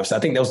drive. So I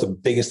think that was the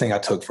biggest thing I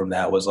took from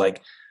that, was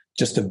like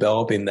just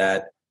developing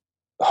that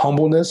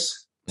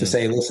humbleness to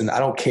say, listen, I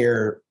don't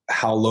care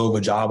how low of a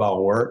job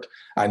I'll work.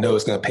 I know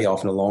it's going to pay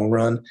off in the long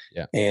run.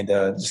 Yeah. And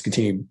just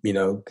continue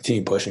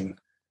pushing.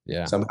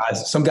 Yeah. Some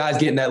guys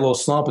get in that little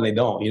slump and they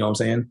don't, you know what I'm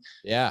saying?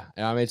 Yeah.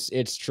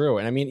 It's true.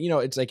 And I mean,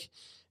 it's like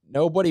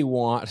nobody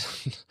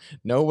wants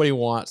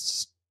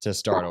to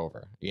start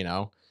over,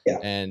 Yeah.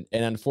 And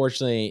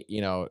unfortunately,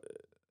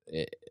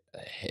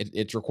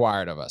 it's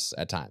required of us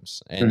at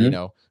times. And,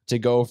 to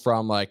go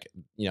from like,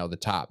 the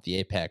top, the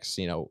apex,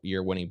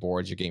 you're winning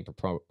boards, you're getting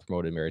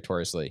promoted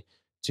meritoriously,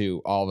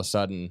 to all of a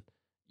sudden,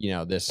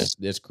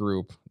 this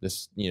group,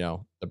 the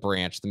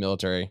branch, the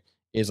military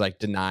is like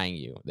denying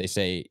you. They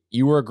say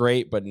you were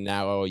great, but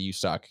now you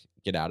suck.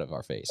 Get out of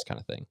our face, kind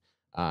of thing.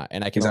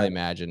 And I can only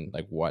imagine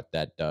like what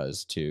that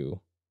does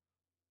to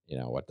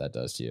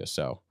you.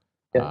 So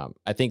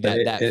I think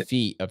that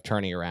feat of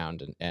turning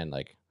around and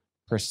like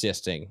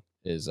persisting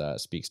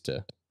speaks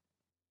to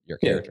your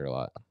character a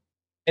lot.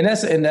 And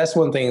that's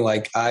one thing.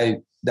 Like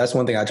that's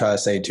one thing I try to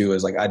say too,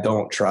 is like, I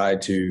don't try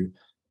to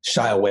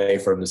shy away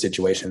from the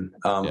situation.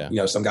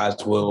 Some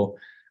guys will,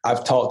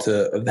 I've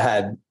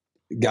had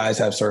guys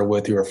have started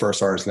with who are first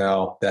sergeants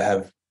now that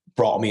have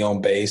brought me on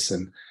base.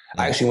 And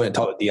I actually went and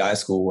talked to DI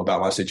school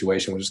about my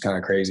situation, which is kind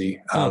of crazy.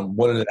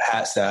 One of the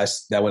hats that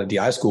I went to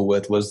DI school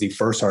with was the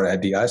first sergeant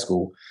at DI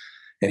school.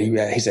 And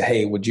he said,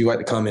 hey, would you like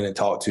to come in and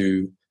talk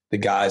to the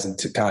guys and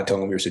to kind of tell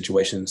them your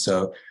situation?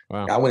 So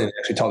I went and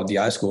actually talked to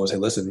DI school and said,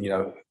 listen,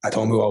 I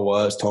told them who I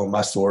was, told them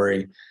my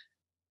story.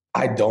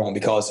 I don't,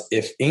 because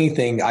if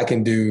anything I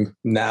can do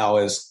now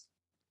is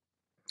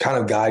kind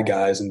of guide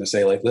guys and to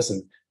say like,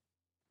 listen,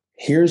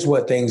 here's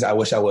what things I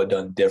wish I would have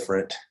done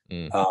different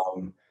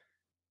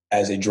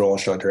as a drill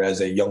instructor, as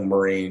a young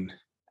Marine,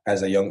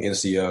 as a young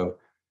NCO,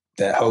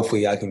 that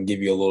hopefully I can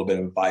give you a little bit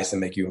of advice and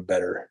make you a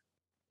better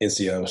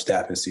NCO,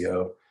 staff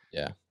NCO,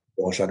 drill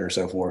instructor, and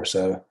so forth.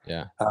 So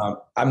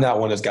I'm not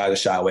one of those guys to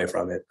shy away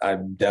from it. I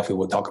definitely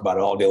would talk about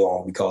it all day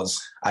long, because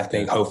I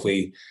think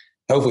hopefully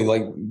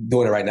like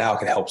doing it right now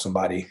can help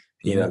somebody,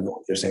 go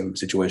through the same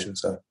situation.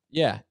 So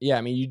yeah. I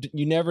mean,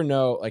 you never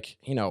know, like,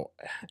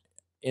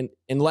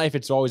 in life,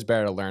 it's always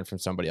better to learn from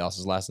somebody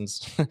else's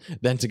lessons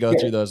than to go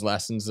through those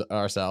lessons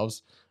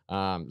ourselves.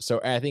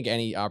 So I think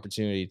any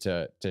opportunity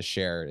to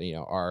share,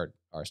 our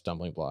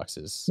stumbling blocks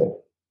is,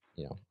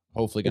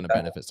 hopefully going to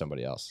benefit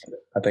somebody else.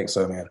 I think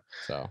so, man.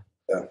 So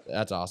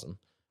that's awesome.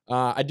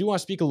 I do want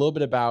to speak a little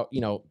bit about,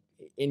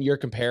 in your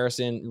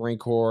comparison, Marine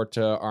Corps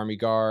to Army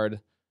Guard.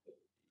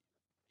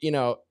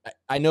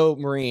 I know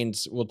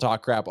Marines will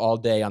talk crap all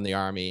day on the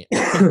Army,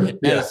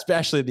 and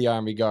especially the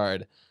Army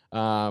Guard.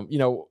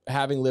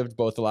 Having lived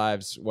both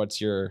lives,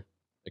 what's your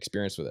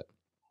experience with it?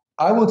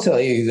 I will tell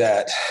you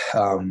that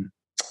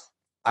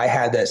I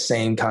had that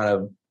same kind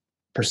of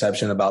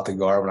perception about the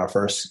Guard when I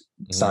first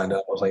signed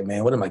up. I was like,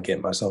 man, what am I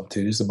getting myself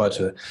to? Just a bunch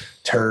of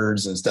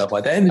turds and stuff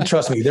like that. And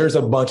trust me, there's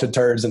a bunch of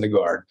turds in the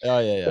Guard. Oh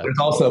yeah. But there's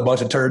also a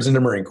bunch of turds in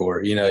the Marine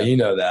Corps. You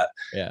know that.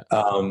 Yeah.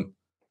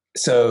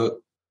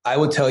 So I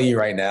would tell you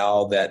right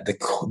now that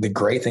the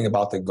great thing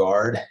about the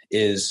Guard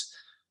is,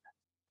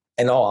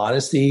 in all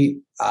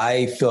honesty,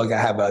 I feel like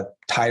I have a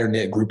tighter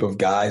knit group of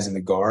guys in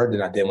the Guard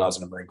than I did when I was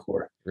in the Marine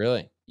Corps.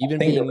 Really? I Even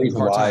think the being reason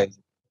part-time? why,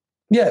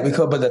 yeah,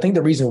 but I think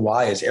the reason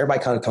why is everybody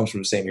kind of comes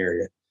from the same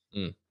area,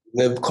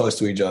 live close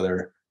to each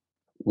other.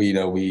 We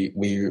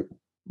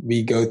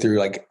go through,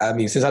 like, I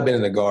mean, since I've been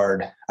in the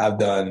Guard, I've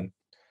done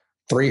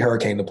 3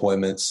 hurricane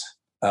deployments.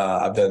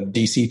 I've done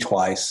DC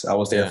twice. I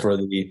was there for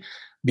the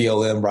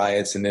BLM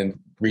riots and then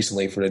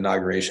recently for the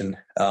inauguration.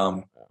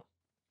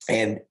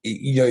 And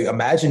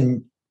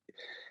imagine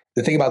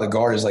the thing about the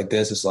Guard is like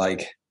this. It's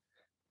like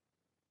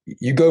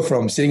you go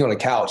from sitting on a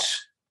couch,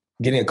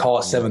 getting a call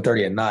at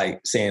 7:30 at night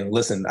saying,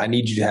 listen, I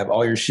need you to have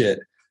all your shit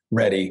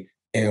ready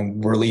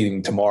and we're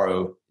leaving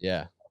tomorrow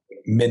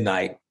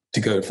midnight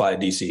to go fly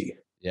to DC.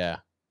 Yeah.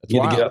 That's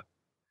wild. To get up.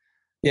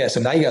 Yeah. So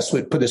now you got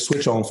to put the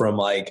switch on from,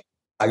 like,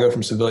 I go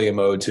from civilian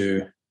mode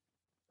to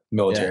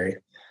military.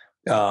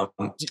 Do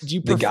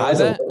you prefer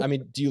that? I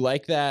mean, do you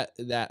like that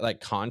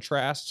like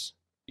contrast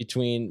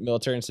between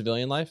military and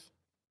civilian life?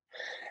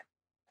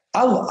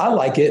 I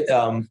like it.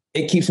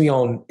 It keeps me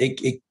on.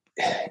 It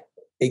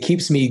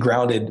keeps me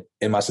grounded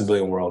in my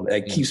civilian world.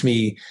 It keeps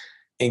me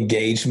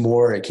engaged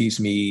more. It keeps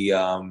me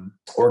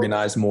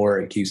organized more.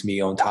 It keeps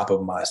me on top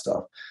of my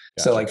stuff.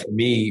 Gotcha. So, like, for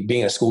me,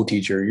 being a school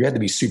teacher, you have to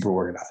be super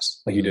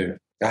organized. Like you do.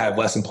 I have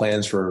lesson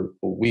plans for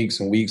weeks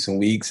and weeks and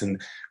weeks,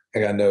 and I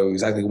got to know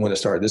exactly when to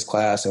start this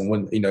class, and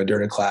when,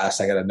 during the class,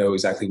 I got to know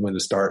exactly when to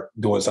start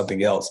doing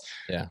something else.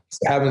 Yeah. So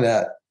having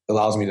that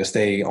allows me to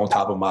stay on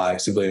top of my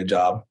civilian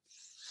job.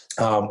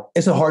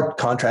 It's a hard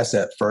contrast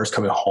at first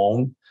coming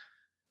home,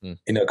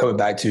 coming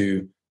back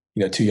to,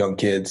 2 young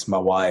kids, my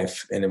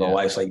wife, and then my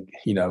wife's like,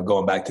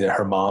 going back to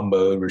her mom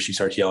mode where she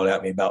starts yelling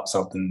at me about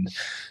something,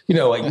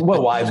 like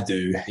what wives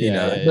do,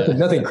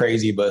 nothing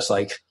crazy, but it's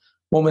like,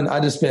 woman, I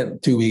just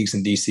spent 2 weeks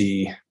in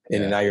DC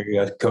and now you're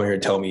going to come here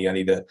and tell me I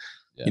need to,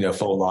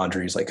 fold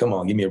laundry. It's like, come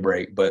on, give me a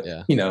break. But,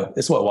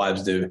 it's what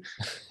wives do.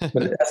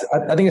 But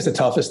I think it's the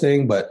toughest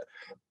thing. But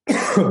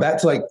back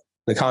to, like,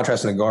 the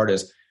contrast in the Guard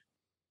is,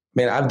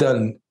 man,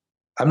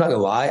 I'm not gonna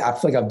lie, I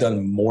feel like I've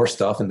done more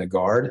stuff in the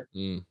Guard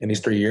in these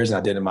 3 years than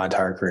I did in my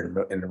entire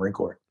career in the Marine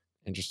Corps.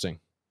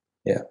 Interesting.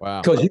 Yeah.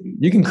 Wow. Because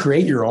you can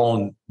create your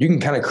own, you can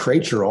kind of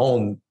create your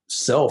own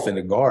self in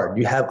the Guard.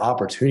 You have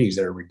opportunities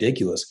that are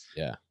ridiculous.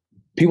 Yeah.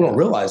 People don't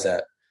realize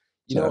that.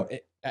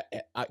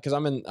 Because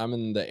I'm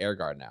in the Air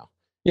Guard now.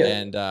 Yeah.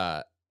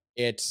 And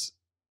it's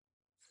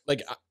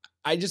like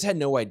I just had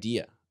no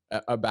idea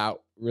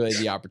about really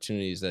the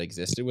opportunities that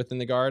existed within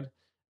the Guard.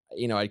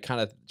 I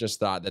kind of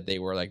just thought that they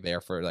were, like, there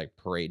for, like,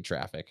 parade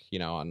traffic,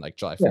 on, like,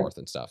 July 4th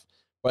and stuff.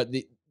 But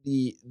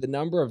the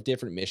number of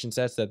different mission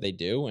sets that they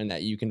do and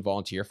that you can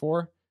volunteer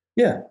for.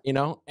 Yeah.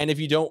 And if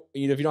you don't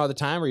have the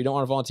time or you don't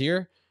want to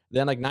volunteer,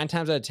 then, like, 9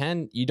 times out of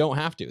 10, you don't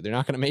have to. They're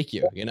not going to make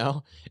you,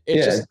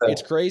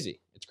 it's crazy.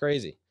 It's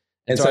crazy.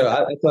 And so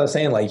that's what I was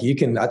saying. Like,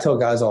 I tell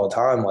guys all the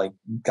time, like,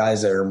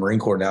 guys that are Marine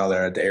Corps now,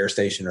 they're at the air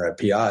station or at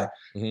PI,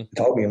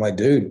 tell me, I'm like,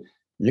 dude,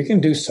 you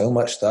can do so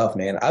much stuff,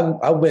 man.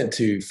 I went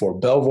to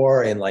Fort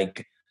Belvoir and,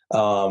 like,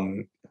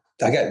 I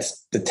got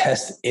to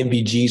test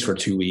MVGs for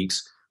 2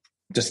 weeks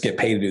just to get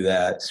paid to do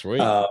that. Sweet.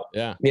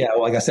 Yeah.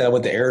 Like I said, I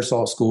went to air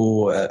assault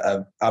school.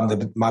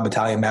 I'm my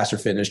battalion master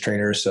fitness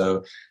trainer.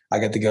 So I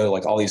got to go to,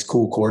 like, all these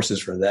cool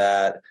courses for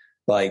that,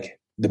 like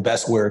the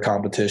best wear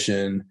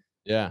competition.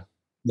 Yeah.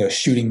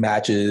 Shooting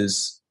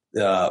matches.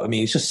 I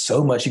mean, it's just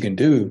so much you can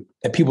do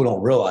and people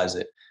don't realize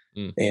it.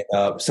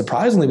 And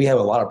surprisingly, we have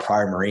a lot of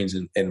prior Marines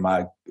in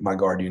my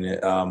Guard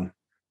unit, and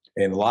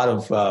a lot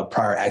of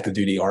prior active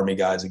duty Army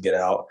guys that get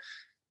out.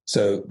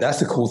 So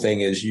that's the cool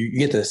thing is you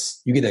get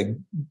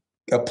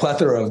a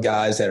plethora of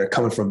guys that are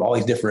coming from all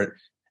these different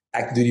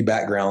active duty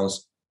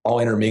backgrounds, all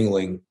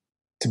intermingling.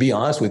 To be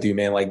honest with you,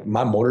 man, like,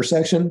 my mortar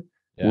section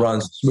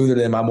runs smoother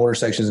than my mortar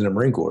sections in the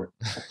Marine Corps.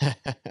 I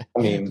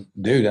mean,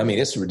 dude,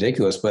 it's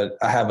ridiculous. But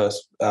I have a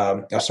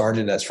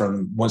sergeant that's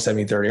from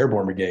 173rd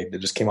Airborne Brigade that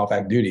just came off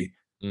active duty.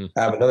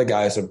 I have another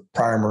guy who's a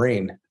prior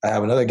Marine. I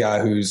have another guy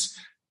who's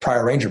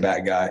prior Ranger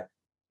back guy.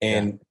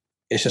 And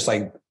it's just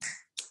like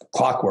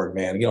clockwork,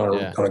 man. You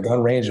get on a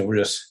gun range and we're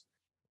just,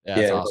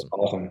 that's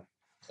awesome.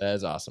 That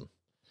is awesome.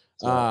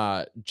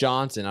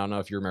 Johnson, I don't know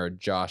if you remember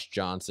Josh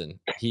Johnson.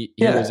 He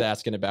was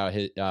asking about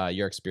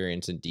your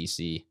experience in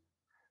DC.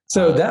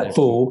 So that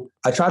fool,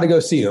 I tried to go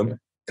see him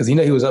because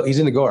he's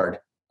in the Guard.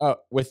 Oh,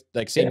 with,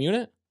 like, same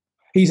unit?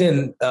 He's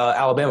in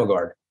Alabama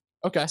Guard.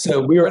 Okay. So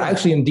we were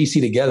actually in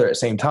DC together at the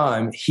same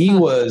time.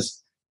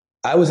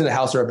 I was in the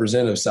House of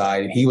Representatives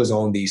side and he was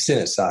on the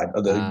Senate side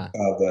of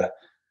the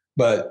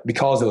but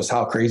because it was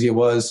how crazy it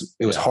was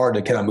hard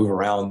to kind of move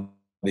around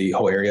the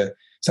whole area.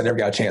 So I never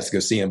got a chance to go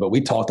see him, but we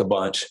talked a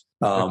bunch.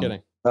 No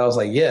kidding. I was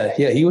like,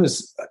 he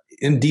was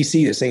in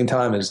DC at the same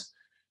time as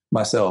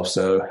myself.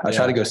 So I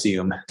try to go see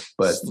them,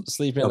 but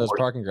sleep in those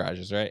parking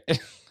garages, right?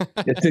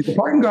 The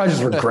parking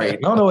garages were great. I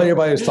don't know what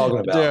everybody was talking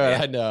about. Dude,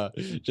 man. I know.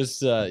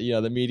 Just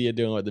the media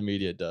doing what the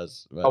media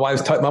does. But.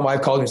 My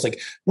wife called me. It's like,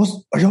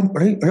 are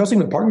y'all seeing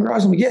the parking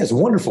garage? I'm like, yeah, it's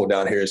wonderful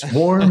down here. It's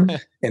warm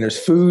and there's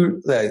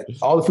food,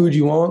 all the food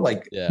you want.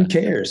 Like, who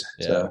cares?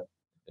 Yeah.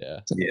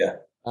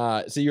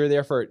 So you were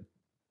there for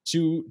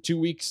two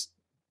weeks,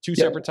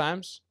 separate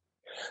times.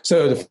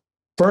 So the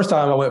first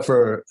time I went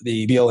for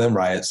the BLM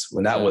riots,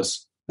 when that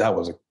was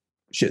a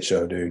shit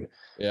show, dude.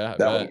 Yeah,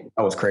 that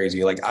was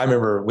crazy. Like, I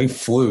remember we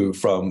flew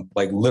from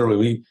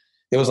literally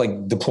it was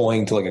like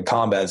deploying to a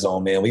combat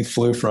zone, man. We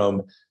flew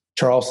from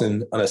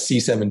Charleston on a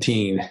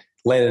C-17,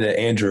 landed at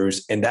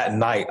Andrews, and that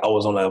night I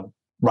was on a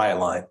riot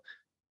line.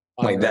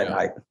 That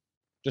night.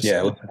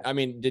 I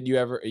mean, did you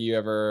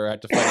ever have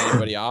to fight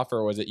anybody off,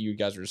 or was it you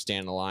guys were just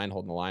standing in the line,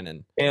 holding the line,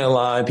 and in a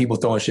line, people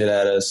throwing shit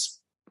at us,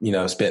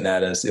 spitting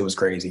at us? It was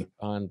crazy.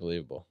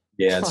 Unbelievable.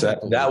 Yeah, so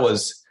that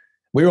was.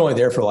 We were only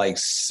there for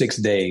 6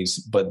 days,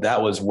 but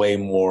that was way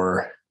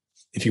more,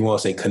 if you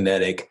want to say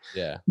kinetic.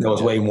 Yeah, that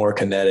was way more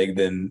kinetic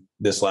than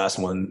this last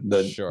one.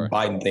 The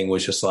Biden thing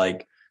was just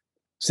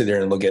sit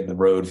there and look at the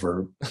road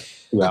for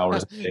 2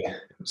 hours.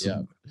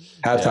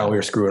 Halftime we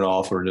were screwing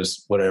off or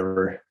just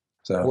whatever.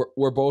 So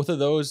were both of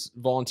those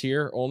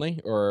volunteer only,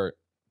 or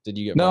did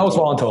you get? No, I was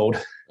voluntold.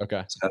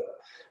 Okay,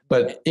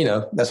 but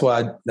that's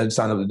what I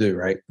signed up to do,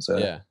 right? So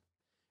yeah.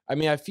 I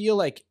mean, I feel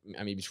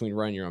between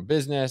running your own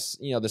business,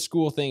 the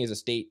school thing is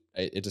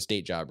it's a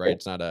state job, right?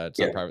 It's not a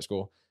private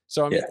school.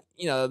 So I mean,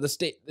 the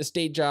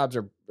state jobs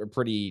are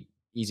pretty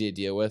easy to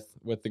deal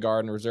with the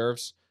Guard and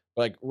reserves.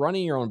 But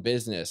running your own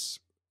business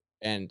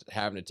and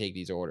having to take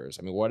these orders,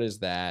 I mean, what is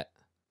that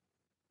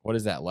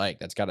like?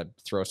 That's got to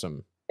throw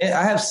some. I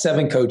have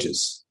 7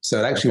 coaches, so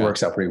it actually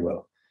works out pretty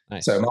well.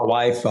 Nice. So my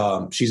wife,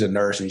 she's a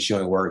nurse and she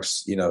only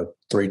works,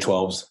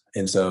 3/12s.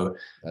 And so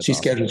she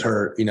schedules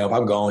her, if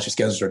I'm gone, she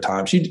schedules her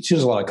time. She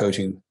does a lot of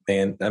coaching,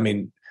 man. I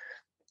mean,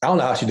 I don't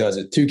know how she does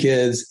it. 2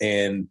 kids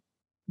and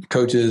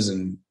coaches.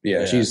 And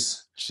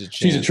she's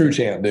a true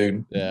champ,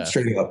 dude. Yeah.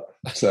 Straight up.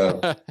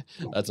 So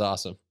that's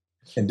awesome.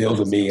 And deals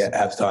with me at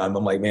halftime.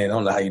 I'm like, man, I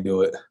don't know how you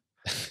do it.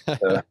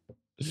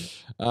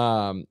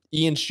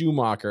 Ian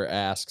Schumacher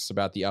asks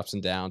about the ups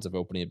and downs of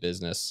opening a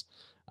business.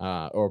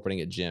 Or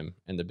opening a gym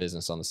and the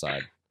business on the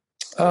side?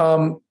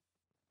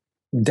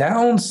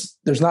 Downs,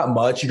 there's not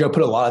much. You got to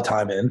put a lot of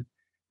time in.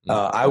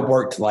 I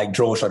worked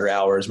Drill Instructor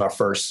hours my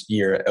first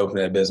year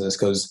opening a business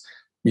because,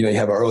 you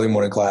have an early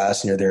morning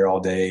class and you're there all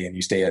day and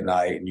you stay at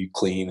night and you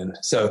clean. And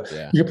so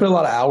you put a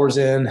lot of hours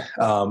in.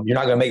 You're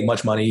not going to make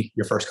much money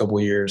your first couple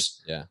of years.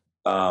 Yeah.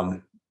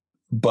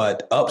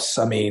 But ups,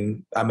 I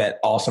mean, I met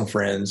awesome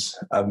friends.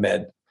 I've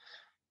met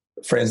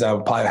friends that I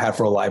would probably have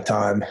for a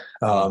lifetime.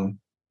 I'm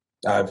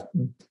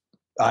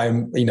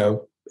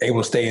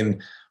able to stay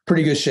in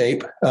pretty good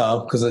shape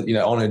because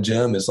owning a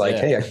gym is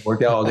hey, I can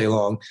work out all day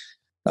long.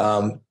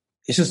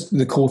 It's just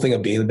the cool thing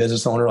of being a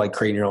business owner,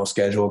 creating your own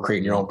schedule,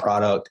 creating your own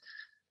product.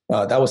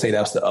 I would say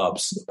that's the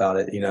ups about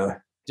it.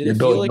 Did it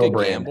feel like a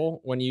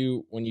gamble when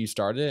you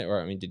started it,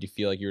 or did you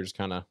feel like you were just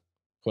kind of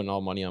putting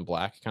all money on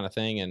black kind of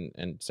thing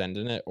and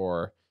sending it,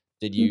 or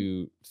did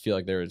you feel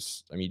like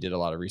you did a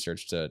lot of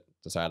research to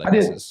decide?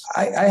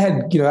 I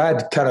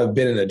had kind of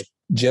been in a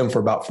gym for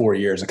about 4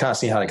 years. I kind of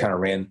seen how it kind of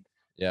ran.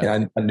 Yeah.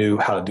 And I knew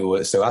how to do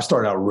it. So I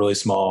started out really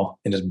small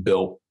and just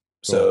built.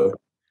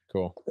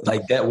 Cool.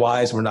 So debt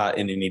wise, we're not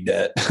in any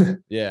debt.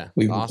 Yeah.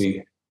 we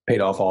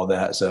paid off all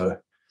that. So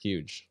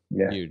huge.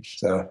 Yeah. Huge.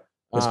 So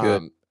that's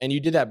good. And you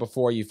did that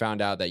before you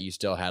found out that you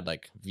still had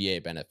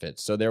VA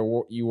benefits. So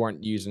you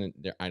weren't using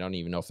it. I don't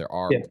even know if there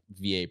are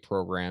VA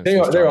programs.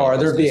 There are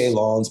VA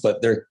loans,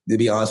 but to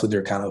be honest with you,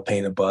 they're kind of a pain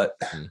in the butt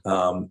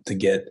to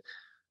get.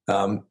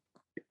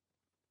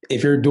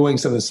 If you're doing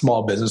something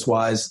small business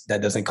wise,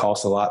 that doesn't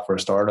cost a lot for a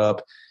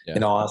startup. Yeah.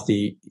 In all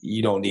honesty,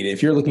 you don't need it.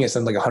 If you're looking at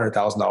something like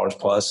 $100,000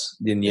 plus,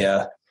 then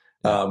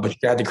but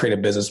you have to create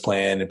a business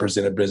plan and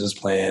present a business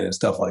plan and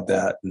stuff like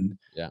that. And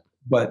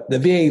but the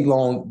VA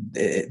loan,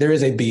 there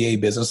is a VA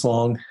business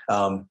loan.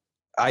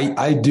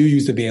 I do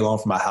use the VA loan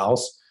for my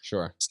house.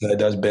 Sure. So it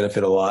does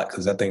benefit a lot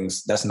because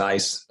that's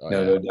nice.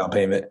 No down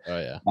payment. Oh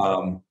yeah.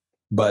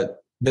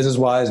 But business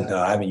wise, no,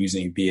 I haven't used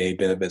any VA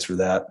benefits for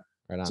that.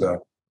 Right on.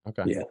 So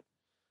okay. Yeah.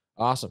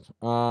 Awesome.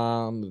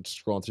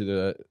 Just scrolling through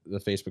the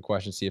Facebook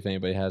questions, see if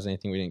anybody has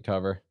anything we didn't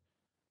cover.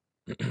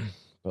 But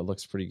it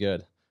looks pretty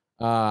good.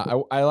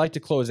 I like to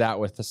close out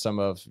with some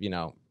of,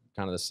 kind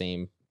of the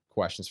same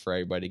questions for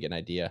everybody to get an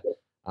idea.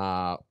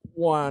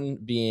 One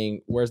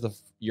being, where's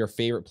your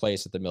favorite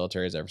place that the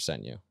military has ever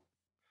sent you?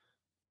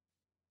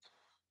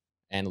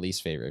 And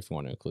least favorite, if you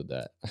want to include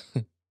that.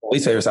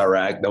 Least favorite is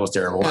Iraq. That was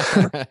terrible.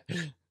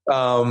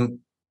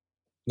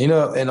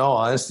 In all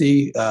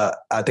honesty,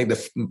 I think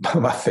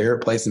my favorite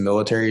place in the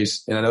military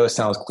is, and I know it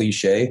sounds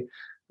cliche,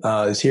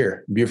 is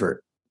here,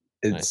 Beaufort.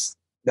 That's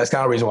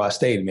kind of the reason why I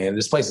stayed, man.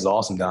 This place is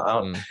awesome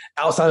down.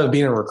 Outside of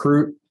being a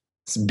recruit,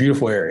 it's a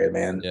beautiful area,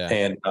 man. Yeah.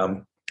 And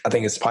I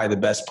think it's probably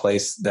the best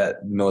place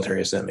that the military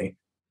has sent me.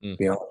 To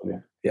be honest with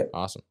you. Yeah.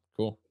 Awesome.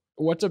 Cool.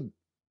 what's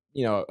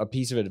a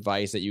piece of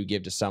advice that you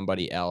give to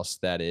somebody else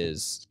that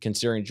is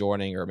considering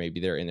joining, or maybe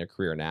they're in their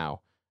career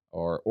now,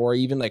 or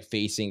even like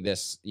facing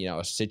this,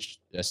 a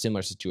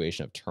similar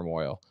situation of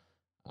turmoil?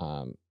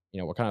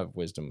 What kind of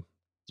wisdom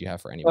do you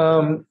have for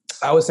anyone?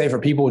 I would say for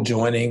people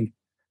joining,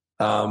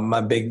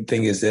 my big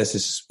thing is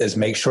is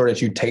make sure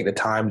that you take the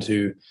time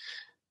to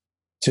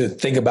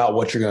think about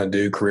what you're going to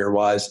do career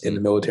wise in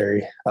the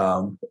military,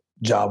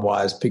 job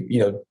wise.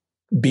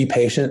 Be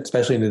patient,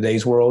 especially in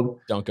today's world.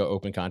 Don't go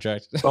open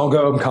contract. Don't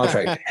go open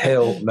contract.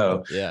 Hell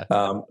no. Yeah.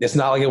 It's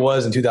not like it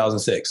was in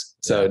 2006.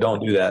 So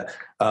don't do that.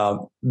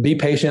 Be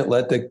patient.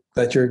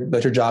 Let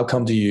your job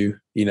come to you.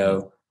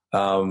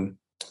 And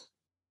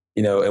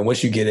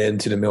once you get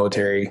into the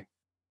military,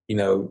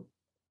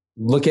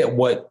 look at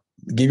what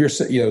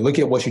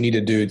you need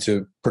to do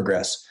to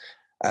progress.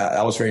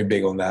 I was very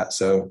big on that.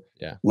 So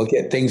look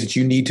at things that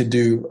you need to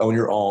do on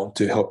your own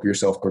to help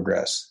yourself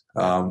progress.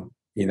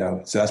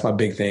 So that's my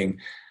big thing.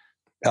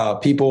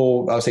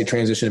 People, I would say,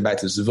 transitioning back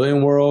to the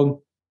civilian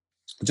world,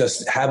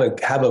 just have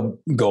a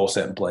goal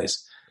set in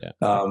place.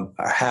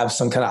 Have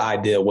some kind of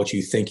idea what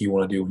you think you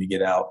want to do when you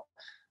get out,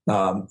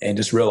 and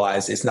just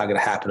realize it's not going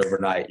to happen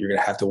overnight. You're going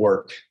to have to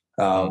work,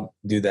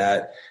 do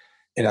that.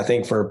 And I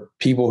think for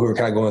people who are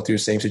kind of going through the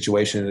same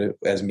situation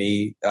as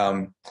me,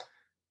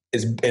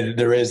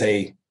 there is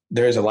a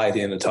light at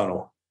the end of the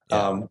tunnel.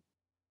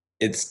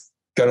 It's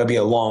going to be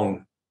a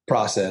long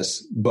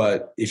process,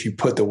 but if you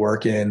put the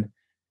work in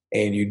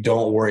and you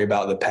don't worry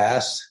about the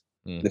past,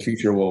 the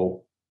future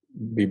will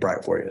be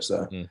bright for you.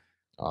 So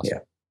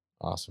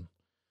Awesome.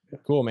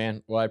 Cool,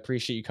 man. Well, I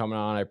appreciate you coming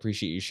on. I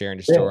appreciate you sharing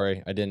your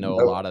story. I didn't know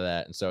a lot of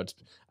that. And so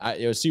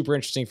it was super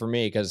interesting for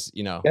me because,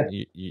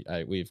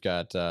 we've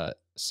got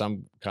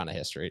some kind of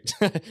history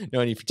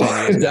knowing you for 10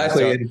 years.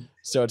 Exactly. Now,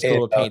 so it's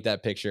cool to paint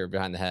that picture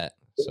behind the hat.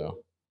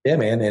 So, yeah,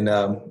 man. And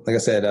like I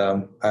said,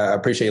 I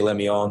appreciate you letting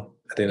me on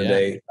at the end of the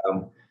day.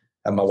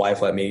 And my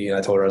wife let me, and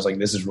I told her, I was like,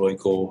 this is really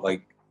cool.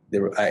 Like,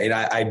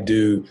 I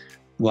do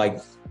like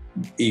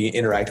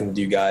interacting with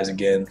you guys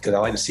again, because I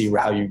like to see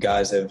how you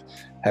guys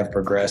have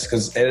progressed.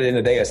 Because at the end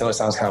of the day, I know it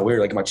sounds kind of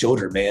weird, like my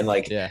children, man.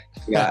 Like, I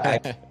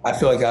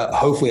feel like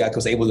hopefully I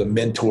was able to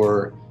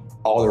mentor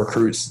all the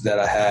recruits that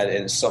I had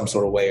in some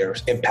sort of way, or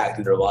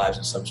impacted their lives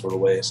in some sort of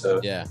way. So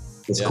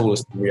it's cool to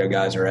see where you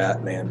guys are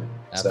at, man.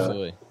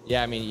 Absolutely. So,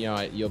 yeah, I mean,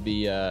 you'll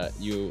be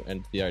you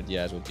and the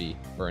ideas will be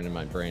burned in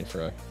my brain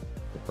for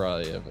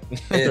probably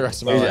the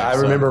rest of my life. I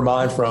remember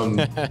mine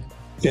from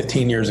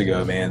 15 years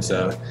ago, man.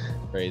 So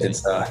crazy.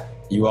 It's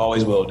you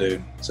always will,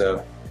 dude.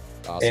 So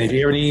awesome. And if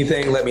you ever need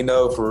anything, let me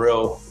know, for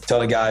real. Tell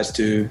the guys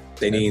too. If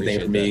they need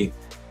anything from me.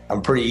 I'm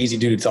a pretty easy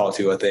dude to talk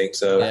to, I think.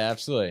 So yeah,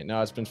 absolutely. No,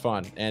 it's been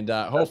fun. And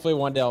hopefully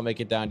one day I'll make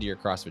it down to your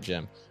CrossFit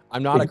gym.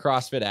 I'm not a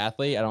CrossFit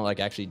athlete. I don't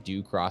actually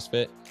do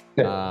CrossFit.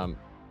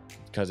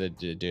 Because it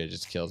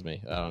just kills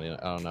me. I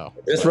don't know.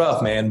 It's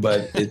rough, man,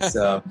 but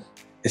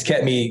it's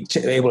kept me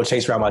able to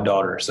chase around my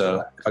daughter.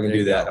 So if I can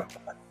do that,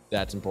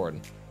 that's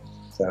important.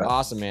 So.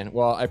 Awesome, man.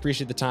 Well, I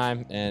appreciate the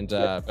time, and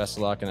best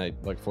of luck. And I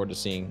look forward to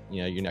seeing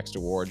your next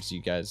awards.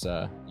 You guys,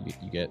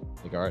 you get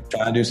the guard.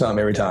 Try to do something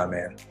every time,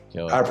 man.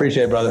 I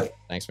appreciate it, brother.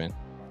 Thanks, man.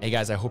 Hey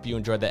guys, I hope you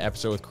enjoyed that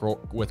episode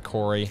with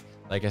Korey.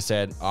 Like I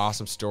said,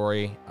 awesome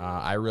story.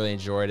 I really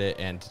enjoyed it,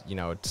 and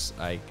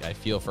I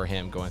feel for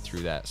him going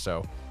through that.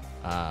 So,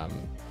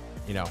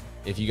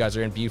 if you guys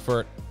are in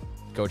Beaufort,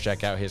 go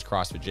check out his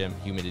CrossFit gym,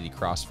 Humidity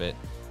CrossFit,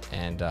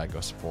 and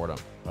go support him.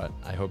 But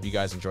I hope you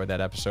guys enjoyed that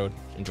episode,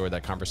 enjoyed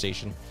that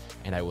conversation,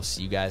 and I will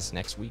see you guys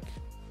next week.